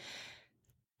so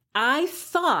I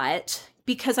thought,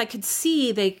 because I could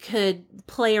see they could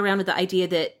play around with the idea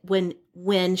that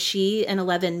when she and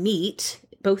Eleven meet,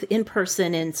 both in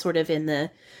person and sort of in the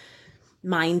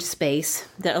mind space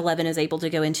that Eleven is able to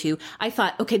go into, I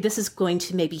thought, okay, this is going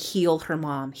to maybe heal her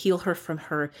mom, heal her from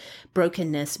her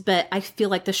brokenness. But I feel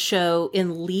like the show,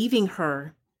 in leaving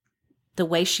her the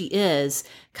way she is,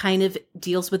 kind of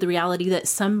deals with the reality that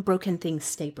some broken things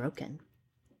stay broken.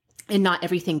 And not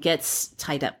everything gets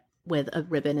tied up with a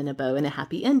ribbon and a bow and a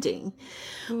happy ending.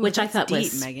 Ooh, which I thought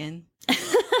deep, was... Megan.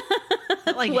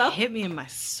 That hit me in my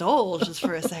soul just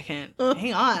for a second.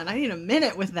 Hang on, I need a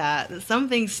minute with that. Some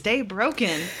things stay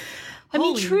broken.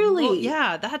 Truly.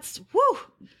 That's woo.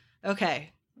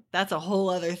 Okay, that's a whole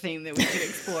other thing that we could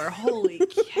explore. Holy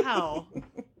cow.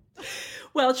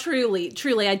 Well, truly,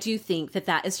 I do think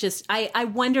that is just, I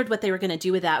wondered what they were going to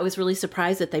do with that. I was really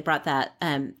surprised that they brought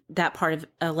that part of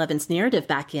Eleven's narrative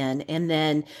back in, and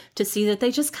then to see that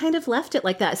they just kind of left it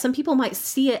like that. Some people might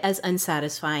see it as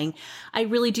unsatisfying. I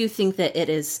really do think that it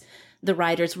is the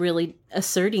writers really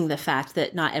asserting the fact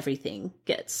that not everything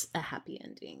gets a happy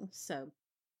ending. So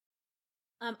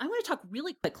I want to talk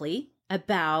really quickly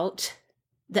about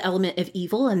the element of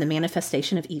evil and the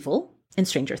manifestation of evil in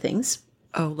Stranger Things.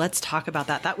 Oh, let's talk about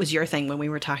that. That was your thing when we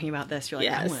were talking about this. You're like,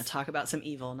 I want to talk about some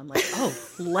evil. And I'm like, oh,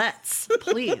 let's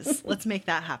make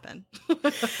that happen.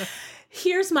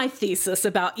 Here's my thesis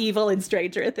about evil in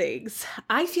Stranger Things.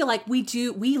 I feel like we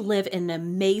live in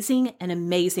an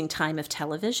amazing time of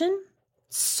television.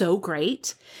 So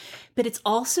great. But it's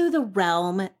also the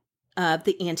realm of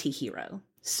the anti-hero.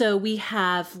 So we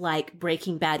have like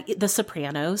Breaking Bad, The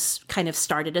Sopranos kind of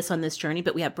started us on this journey,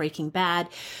 but we have Breaking Bad.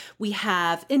 We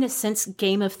have, in a sense,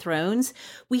 Game of Thrones.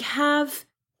 We have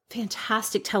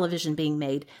fantastic television being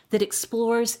made that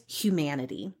explores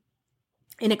humanity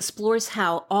and explores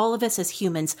how all of us as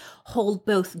humans hold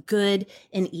both good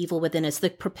and evil within us, the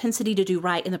propensity to do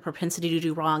right and the propensity to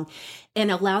do wrong,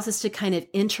 and allows us to kind of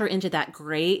enter into that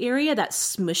gray area, that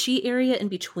smushy area in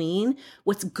between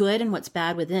what's good and what's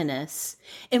bad within us.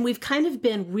 And we've kind of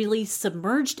been really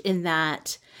submerged in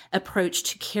that approach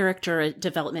to character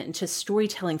development and to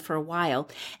storytelling for a while.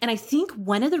 And I think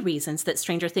one of the reasons that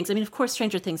Stranger Things, of course,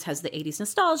 Stranger Things has the 80s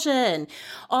nostalgia and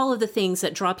all of the things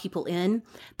that draw people in,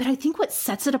 but I think what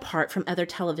sets it apart from other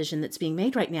television that's being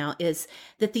made right now is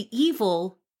that the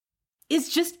evil is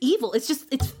just evil.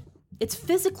 It's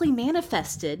physically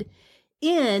manifested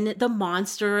in the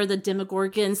monster, the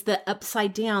Demogorgons, the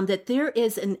Upside Down, that there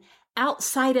is an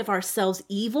outside of ourselves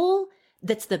evil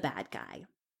that's the bad guy.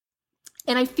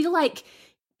 And I feel like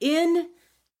in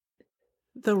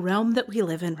the realm that we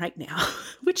live in right now,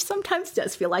 which sometimes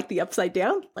does feel like the Upside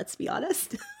Down, let's be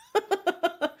honest.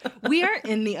 We are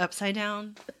in the Upside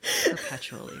Down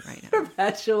perpetually right now.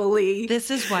 Perpetually. This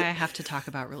is why I have to talk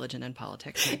about religion and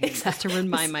politics. Exactly. Just to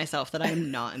remind myself that I am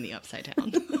not in the Upside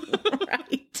Down.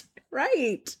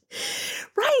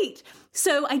 Right.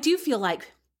 So I do feel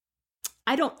like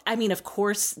of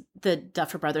course, the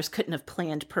Duffer Brothers couldn't have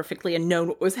planned perfectly and known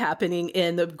what was happening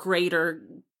in the greater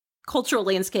cultural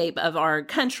landscape of our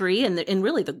country and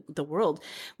really the world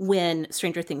when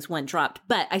Stranger Things 1 dropped.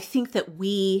 But I think that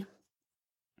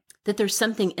there's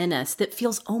something in us that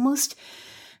feels almost,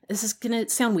 this is going to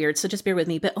sound weird, so just bear with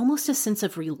me, but almost a sense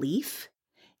of relief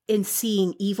in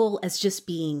seeing evil as just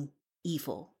being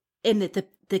evil. And that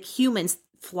the humans,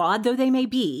 flawed though they may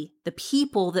be, the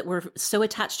people that we're so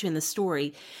attached to in the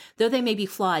story, though they may be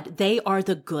flawed, they are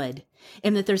the good.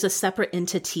 And that there's a separate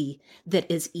entity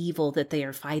that is evil that they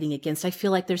are fighting against. I feel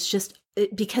like there's just,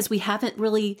 because we haven't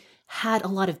really had a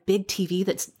lot of big TV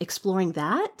that's exploring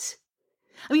that.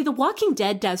 I mean, The Walking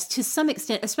Dead does to some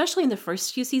extent, especially in the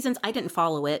first few seasons. I didn't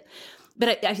follow it,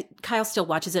 but Kyle still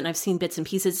watches it, and I've seen bits and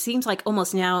pieces. It seems like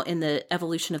almost now in the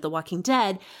evolution of The Walking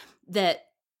Dead that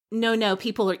no,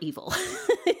 people are evil.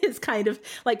 It's kind of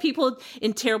like people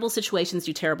in terrible situations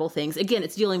do terrible things. Again,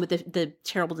 it's dealing with the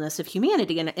terribleness of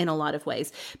humanity in a lot of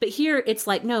ways. But here it's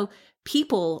like, no,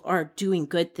 people are doing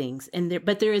good things,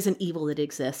 but there is an evil that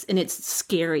exists, and it's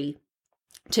scary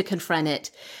to confront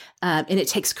it. And it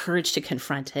takes courage to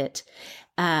confront it.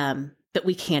 But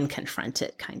we can confront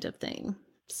it, kind of thing.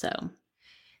 So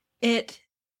it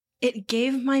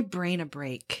gave my brain a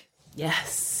break.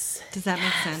 Yes. Does that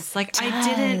make sense? Like, I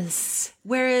didn't.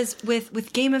 Whereas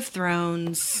with Game of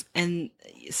Thrones and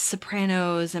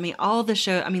Sopranos, I mean, all the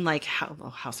show. I mean, like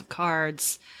House of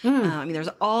Cards. I mean, there's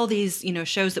all these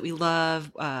shows that we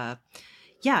love.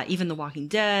 Even The Walking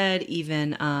Dead.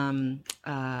 Even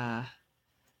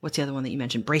what's the other one that you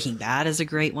mentioned? Breaking Bad is a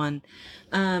great one.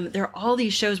 There are all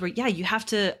these shows where you have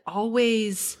to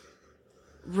always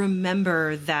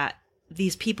remember that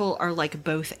these people are like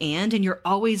both and you're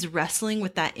always wrestling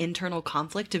with that internal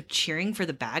conflict of cheering for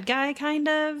the bad guy, kind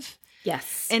of.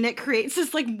 Yes. And it creates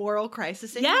this like moral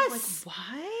crisis. And yes. Like,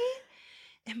 why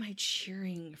am I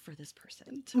cheering for this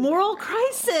person? Moral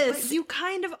crisis. But you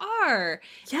kind of are.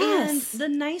 Yes. And the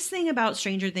nice thing about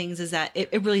Stranger Things is that it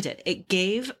really did. It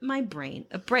gave my brain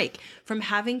a break from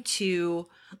having to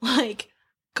like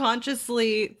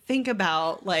consciously think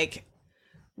about like,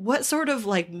 what sort of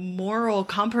like moral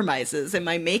compromises am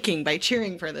I making by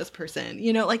cheering for this person?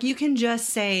 Like you can just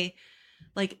say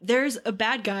like, there's a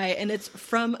bad guy and it's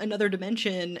from another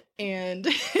dimension and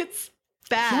it's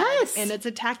bad. Yes. And it's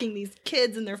attacking these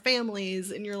kids and their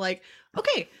families. And you're like,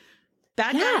 okay,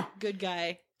 bad guy, good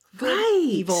guy, good,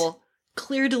 evil,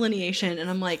 clear delineation. And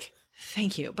I'm like,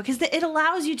 thank you. Because it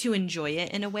allows you to enjoy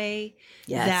it in a way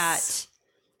that,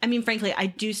 I mean, frankly, I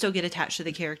do still get attached to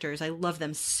the characters. I love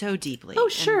them so deeply. Oh,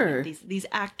 sure. And these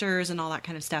actors and all that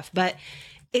kind of stuff. But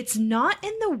it's not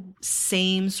in the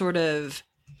same sort of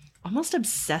almost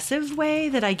obsessive way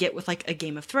that I get with like a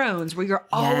Game of Thrones, where you're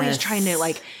always trying to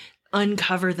like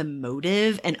uncover the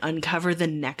motive and uncover the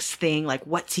next thing. Like,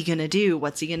 what's he going to do?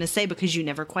 What's he going to say? Because you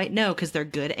never quite know, because they're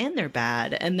good and they're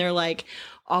bad. And they're like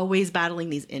always battling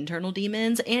these internal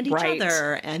demons and each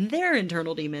other and their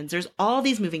internal demons. There's all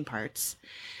these moving parts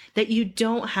that you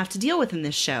don't have to deal with in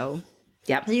this show.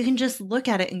 Yep. You can just look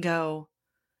at it and go,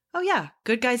 oh yeah,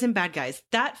 good guys and bad guys.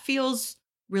 That feels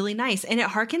really nice. And it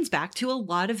harkens back to a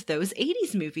lot of those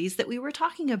 80s movies that we were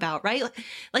talking about, right?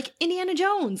 Like Indiana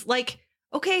Jones. Like,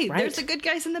 okay, there's the good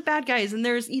guys and the bad guys. And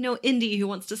there's, Indy who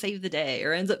wants to save the day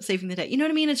or ends up saving the day. You know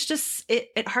what I mean? It's just,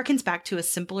 it harkens back to a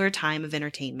simpler time of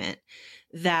entertainment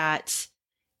that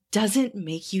doesn't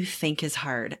make you think as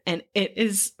hard. And it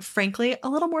is, frankly, a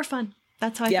little more fun.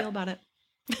 That's how I feel about it.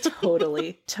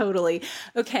 Totally.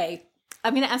 Okay.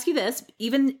 I'm going to ask you this.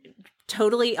 Even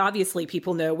totally, obviously,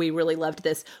 people know we really loved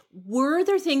this. Were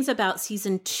there things about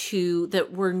season 2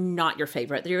 that were not your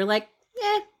favorite? That you're like,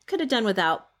 could have done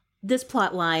without this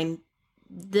plot line,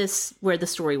 this, where the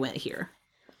story went here?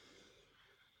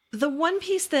 The one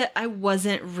piece that I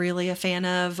wasn't really a fan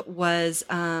of was,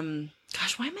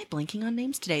 gosh, why am I blanking on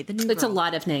names today? It's a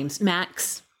lot of names.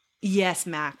 Max. Yes,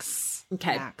 Max.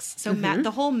 Okay. Max. So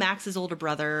the whole Max's older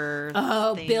brother.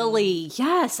 Oh, thing. Billy.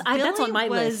 Yes. That's on my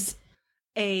list.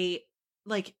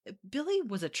 Billy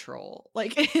was a troll,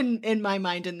 like in my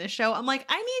mind in this show. I'm like,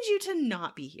 I need you to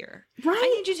not be here. Right.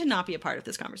 I need you to not be a part of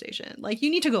this conversation. Like, you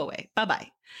need to go away. Bye-bye.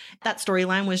 That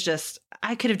storyline was just,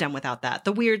 I could have done without that.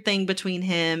 The weird thing between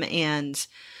him and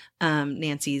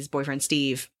Nancy's boyfriend,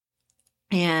 Steve.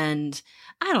 And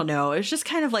I don't know. It was just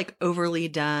kind of like overly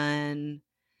done.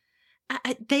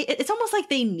 It's almost like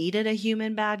they needed a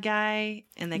human bad guy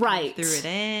and they kind of threw it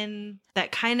in.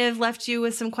 That kind of left you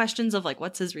with some questions of like,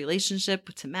 what's his relationship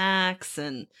to Max?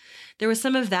 And there was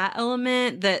some of that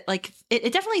element that like,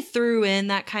 it definitely threw in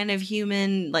that kind of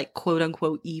human, like quote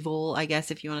unquote evil, I guess,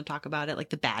 if you want to talk about it, like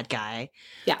the bad guy.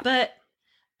 Yeah. But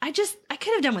I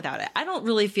could have done without it. I don't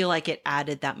really feel like it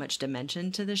added that much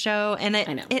dimension to the show. And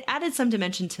it added some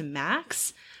dimension to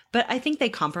Max. But I think they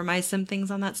compromised some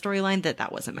things on that storyline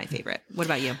that wasn't my favorite. What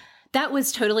about you? That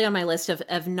was totally on my list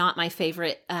of not my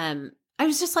favorite. I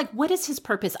was just like, what is his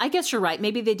purpose? I guess you're right.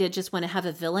 Maybe they did just want to have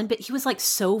a villain, but he was like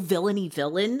so villainy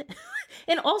villain.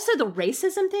 And also the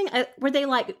racism thing, where they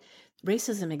like,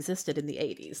 racism existed in the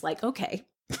 80s. Like, okay,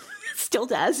 still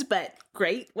does, but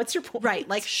great. What's your point? Right.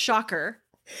 Like, shocker.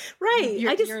 Right.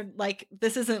 You're like,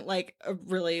 this isn't like a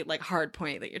really like hard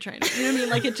point that you're trying to, you know what I mean?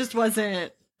 Like, it just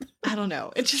wasn't. I don't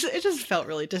know. It just felt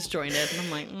really disjointed, and I'm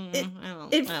like, I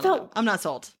don't felt know. I'm not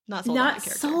sold. Not sold. Not on the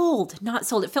sold. Not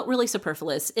sold. It felt really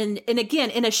superfluous. And again,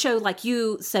 in a show like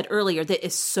you said earlier, that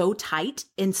is so tight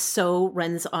and so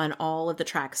runs on all of the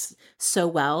tracks so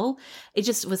well. It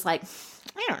just was like,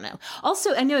 I don't know.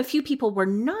 Also, I know a few people were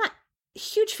not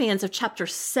huge fans of chapter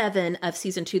 7 of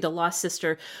season 2, The Lost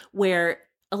Sister, where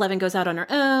 11 goes out on her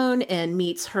own and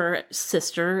meets her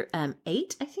sister,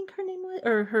 8, I think her name was,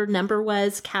 or her number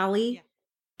was, Callie. Yeah.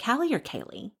 Callie or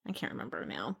Kaylee? I can't remember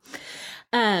now.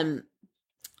 And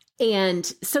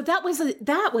so that was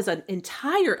an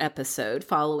entire episode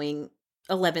following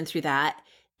 11 through that.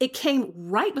 It came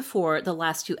right before the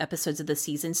last 2 episodes of the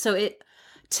season. So it,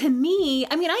 to me,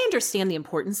 I mean, I understand the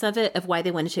importance of it, of why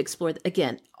they wanted to explore,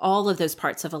 again, all of those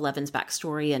parts of 11's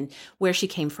backstory and where she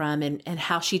came from and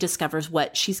how she discovers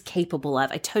what she's capable of.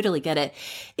 I totally get it.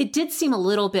 It did seem a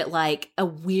little bit like a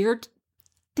weird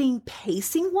thing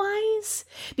pacing wise,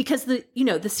 because the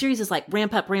series is like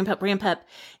ramp up,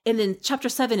 and then chapter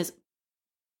 7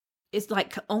 is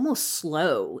like almost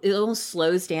slow. It almost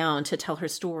slows down to tell her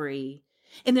story,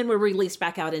 and then we're released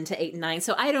back out into 8 and 9.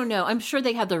 So I don't know. I'm sure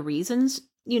they have their reasons,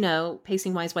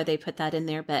 pacing wise, why they put that in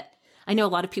there. But I know a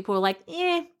lot of people were like,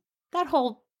 that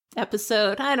whole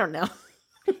episode, I don't know.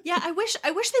 Yeah, I wish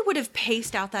they would have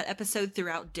paced out that episode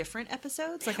throughout different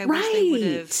episodes. Like, I wish they would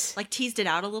have teased it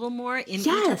out a little more in each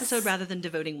episode rather than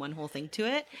devoting one whole thing to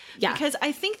it. Yeah. Because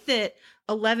I think that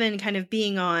 11 kind of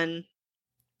being on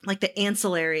like the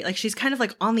ancillary, like she's kind of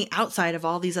like on the outside of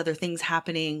all these other things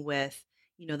happening with,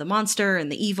 the monster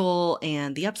and the evil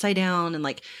and the upside down. And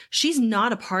like, she's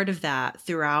not a part of that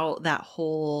throughout that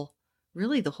whole,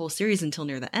 really the whole series until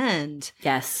near the end.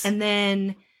 Yes. And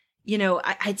then,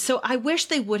 I wish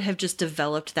they would have just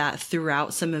developed that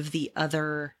throughout some of the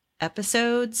other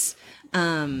episodes,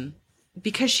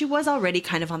 because she was already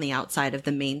kind of on the outside of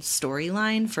the main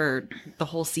storyline for the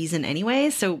whole season anyway.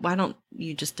 So why don't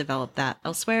you just develop that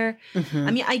elsewhere? Mm-hmm.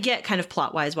 I mean, I get kind of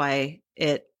plot wise why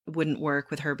it wouldn't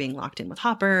work with her being locked in with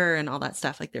Hopper and all that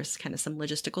stuff. Like there's kind of some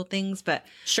logistical things, but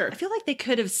sure, I feel like they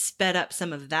could have sped up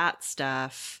some of that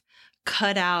stuff,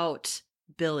 cut out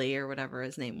Billy or whatever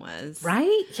his name was.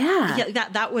 Right? Yeah. Yeah,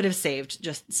 that would have saved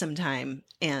just some time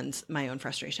and my own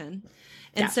frustration.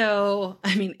 And so,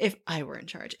 I mean, if I were in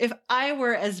charge, if I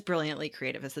were as brilliantly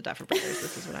creative as the Duffer Brothers,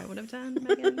 this is what I would have done,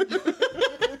 Megan.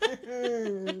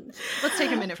 Let's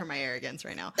take a minute for my arrogance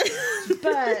right now.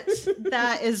 But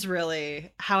that is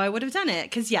really how I would have done it.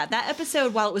 Because, that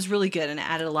episode, while it was really good and it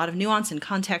added a lot of nuance and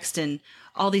context and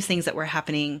all these things that were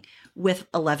happening with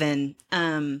 11,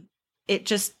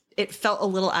 it felt a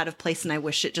little out of place, and I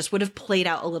wish it just would have played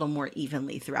out a little more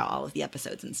evenly throughout all of the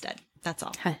episodes instead. That's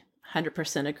all.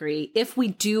 100% agree. If we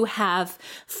do have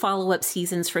follow-up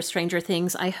seasons for Stranger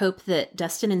Things, I hope that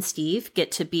Dustin and Steve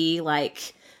get to be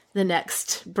like the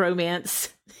next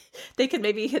bromance. They could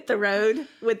maybe hit the road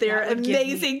with their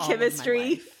amazing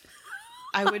chemistry.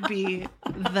 I would be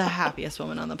the happiest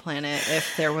woman on the planet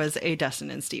if there was a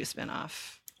Dustin and Steve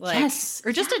spinoff. Yes.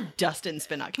 Or just a Dustin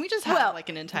spinoff. Can we just have like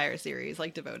an entire series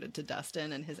like devoted to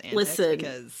Dustin and his antics? Listen,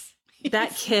 because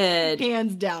that kid,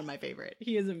 hands down my favorite.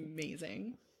 He is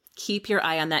amazing. Keep your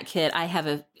eye on that kid. I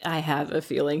have a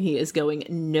feeling he is going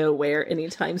nowhere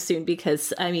anytime soon,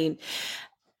 because I mean,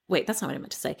 wait, that's not what I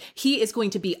meant to say. He is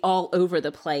going to be all over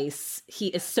the place. He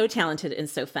is so talented and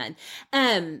so fun.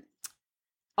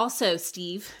 Also,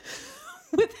 Steve,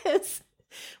 with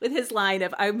his line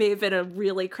of, I may have been a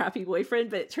really crappy boyfriend,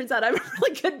 but it turns out I'm a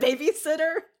really good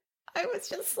babysitter. I was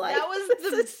just like, that was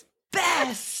the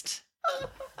best.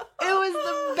 It was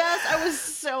the best. I was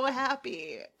so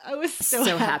happy. I was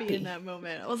so happy in that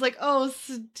moment. I was like, oh,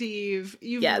 Steve,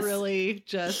 you've really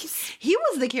just... He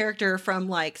was the character from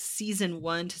like season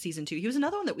 1 to season 2. He was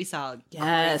another one that we saw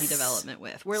crazy development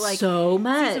with. We're like, so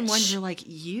much. Season 1, you're like,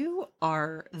 you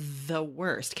are the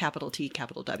worst, capital T,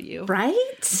 capital W.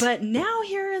 Right? But now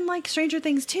here in like Stranger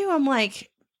Things 2, I'm like,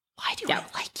 why do I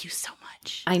like you so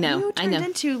much? I know. You turned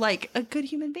into like a good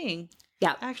human being.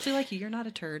 Yeah. I actually like you. You're not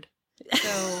a turd.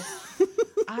 So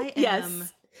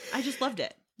I just loved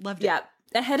it. Loved it. Yeah.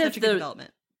 Such a good development.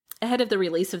 Ahead of the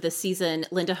release of this season,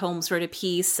 Linda Holmes wrote a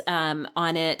piece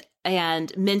on it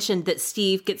and mentioned that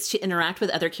Steve gets to interact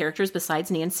with other characters besides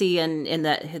Nancy and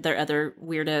their other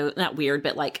weirdo, not weird,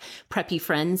 but like preppy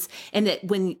friends. And that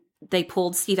when they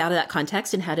pulled Steve out of that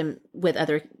context and had him with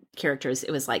other characters,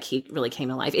 it was like he really came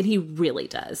alive, and he really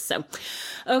does. So,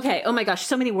 okay. Oh my gosh.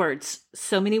 So many words.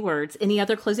 Any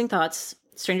other closing thoughts?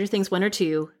 Stranger Things 1 or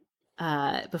 2,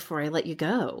 before I let you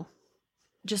go.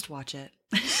 Just watch it.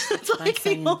 That's like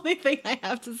the only thing I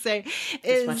have to say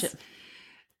is watch it.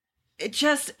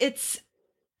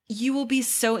 you will be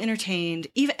so entertained.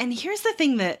 And here's the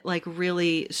thing that like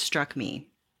really struck me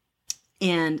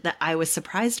and that I was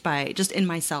surprised by just in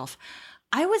myself.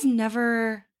 I was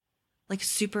never like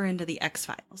super into the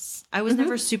X-Files. I was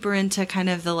never super into kind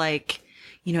of the like,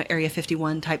 you know, Area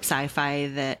 51 type sci-fi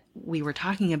that we were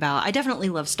talking about. I definitely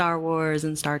love Star Wars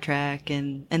and Star Trek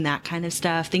and that kind of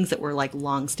stuff. Things that were like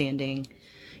long-standing,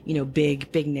 you know,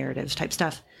 big narratives type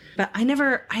stuff. But I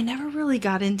never really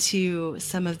got into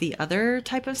some of the other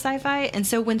type of sci-fi. And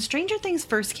so when Stranger Things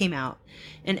first came out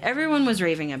and everyone was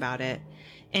raving about it,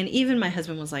 and even my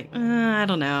husband was like, I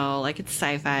don't know, like it's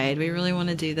sci-fi. Do we really want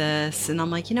to do this? And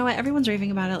I'm like, you know what? Everyone's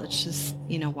raving about it. Let's just,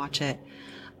 you know, watch it.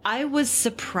 I was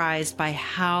surprised by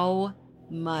how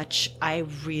much I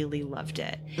really loved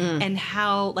it and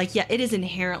how like, yeah, it is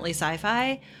inherently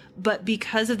sci-fi, but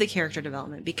because of the character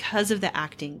development, because of the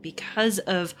acting, because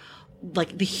of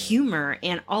like the humor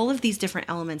and all of these different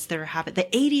elements that are happening,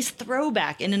 the 80s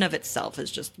throwback in and of itself is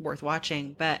just worth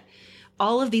watching. But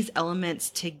all of these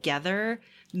elements together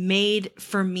made,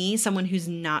 for me, someone who's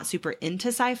not super into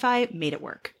sci-fi, made it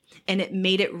work. And it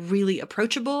made it really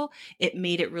approachable. It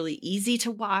made it really easy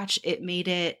to watch. It made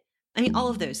it, I mean, all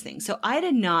of those things. So I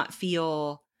did not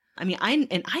feel, I mean, I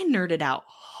nerded out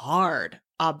hard,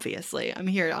 obviously. I'm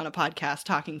here on a podcast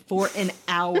talking for an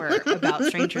hour about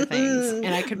Stranger Things,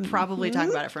 and I could probably talk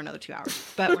about it for another 2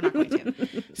 hours, but we're not going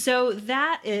to. So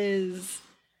that is,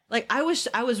 like, I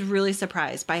was really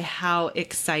surprised by how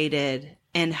excited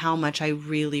and how much I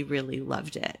really, really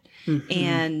loved it.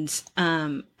 And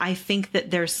I think that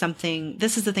there's something,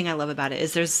 this is the thing I love about it,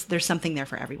 is there's something there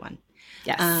for everyone.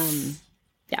 Yes.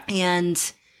 Yeah.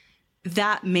 And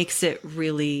that makes it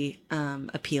really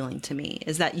appealing to me,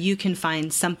 is that you can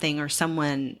find something or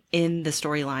someone in the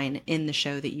storyline, in the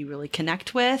show that you really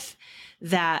connect with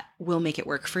that will make it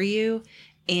work for you.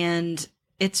 And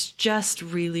it's just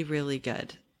really, really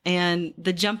good. And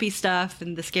the jumpy stuff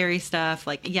and the scary stuff,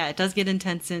 like, yeah, it does get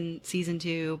intense in season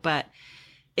 2, but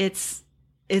it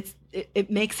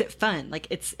makes it fun. Like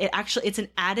it's an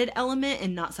added element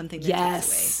and not something that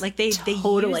takes away. Like they use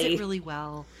it really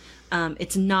well.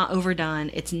 It's not overdone.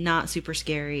 It's not super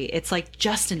scary. It's like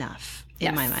just enough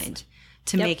in my mind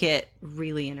to make it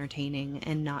really entertaining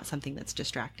and not something that's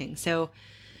distracting. So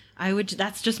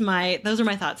those are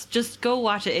my thoughts. Just go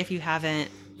watch it if you haven't.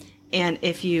 And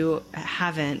if you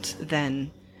haven't,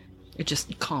 then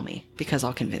just call me because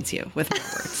I'll convince you with my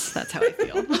words. That's how I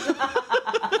feel.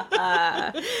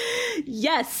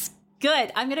 Yes.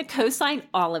 Good. I'm going to co-sign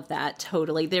all of that.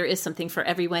 Totally. There is something for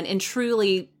everyone. And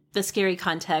truly, the scary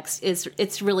context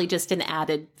it's really just an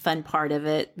added fun part of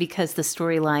it because the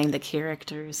storyline, the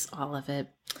characters, all of it.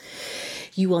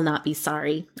 You will not be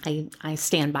sorry. I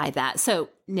stand by that. So,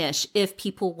 Nish, if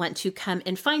people want to come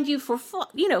and find you for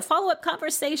follow-up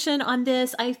conversation on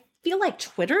this, I feel like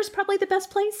Twitter is probably the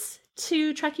best place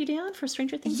to track you down for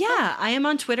Stranger Things. Yeah, I am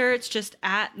on Twitter. It's just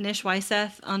at Nish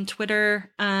Weiseth on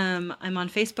Twitter. I'm on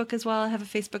Facebook as well. I have a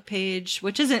Facebook page,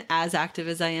 which isn't as active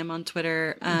as I am on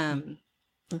Twitter.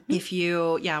 If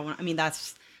you,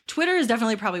 that's Twitter is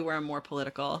definitely probably where I'm more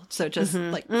political. So just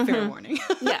fair warning.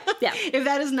 Yeah. If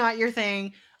that is not your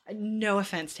thing, no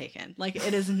offense taken. Like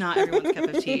it is not everyone's cup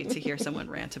of tea to hear someone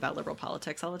rant about liberal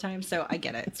politics all the time. So I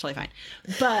get it. It's totally fine.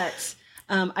 But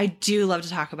I do love to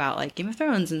talk about like Game of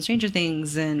Thrones and Stranger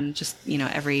Things and just,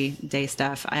 everyday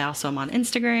stuff. I also am on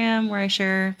Instagram where I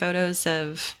share photos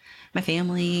of my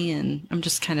family and I'm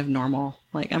just kind of normal.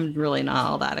 Like I'm really not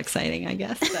all that exciting, I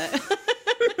guess.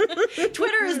 But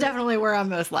Twitter is definitely where I'm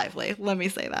most lively. Let me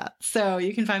say that. So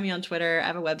you can find me on Twitter. I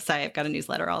have a website. I've got a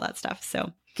newsletter, all that stuff.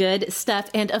 So good stuff.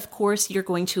 And of course, you're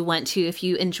going to want to, if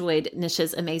you enjoyed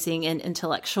Nish's amazing and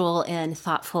intellectual and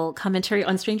thoughtful commentary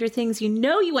on Stranger Things, you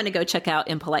want to go check out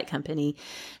In Polite Company,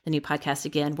 the new podcast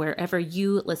again, wherever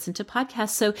you listen to podcasts.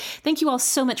 So thank you all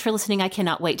so much for listening. I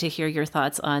cannot wait to hear your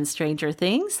thoughts on Stranger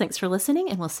Things. Thanks for listening,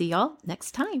 and we'll see y'all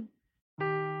next time.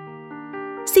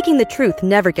 Seeking the truth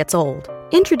never gets old.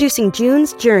 Introducing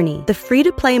June's Journey, the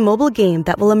free-to-play mobile game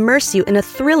that will immerse you in a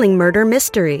thrilling murder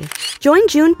mystery. Join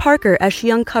June Parker as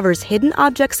she uncovers hidden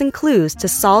objects and clues to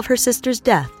solve her sister's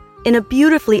death in a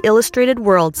beautifully illustrated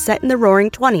world set in the Roaring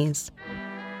 '20s.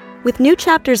 With new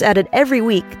chapters added every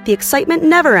week, the excitement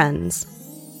never ends.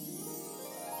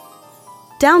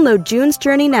 Download June's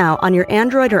Journey now on your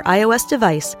Android or iOS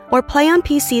device or play on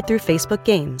PC through Facebook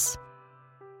Games.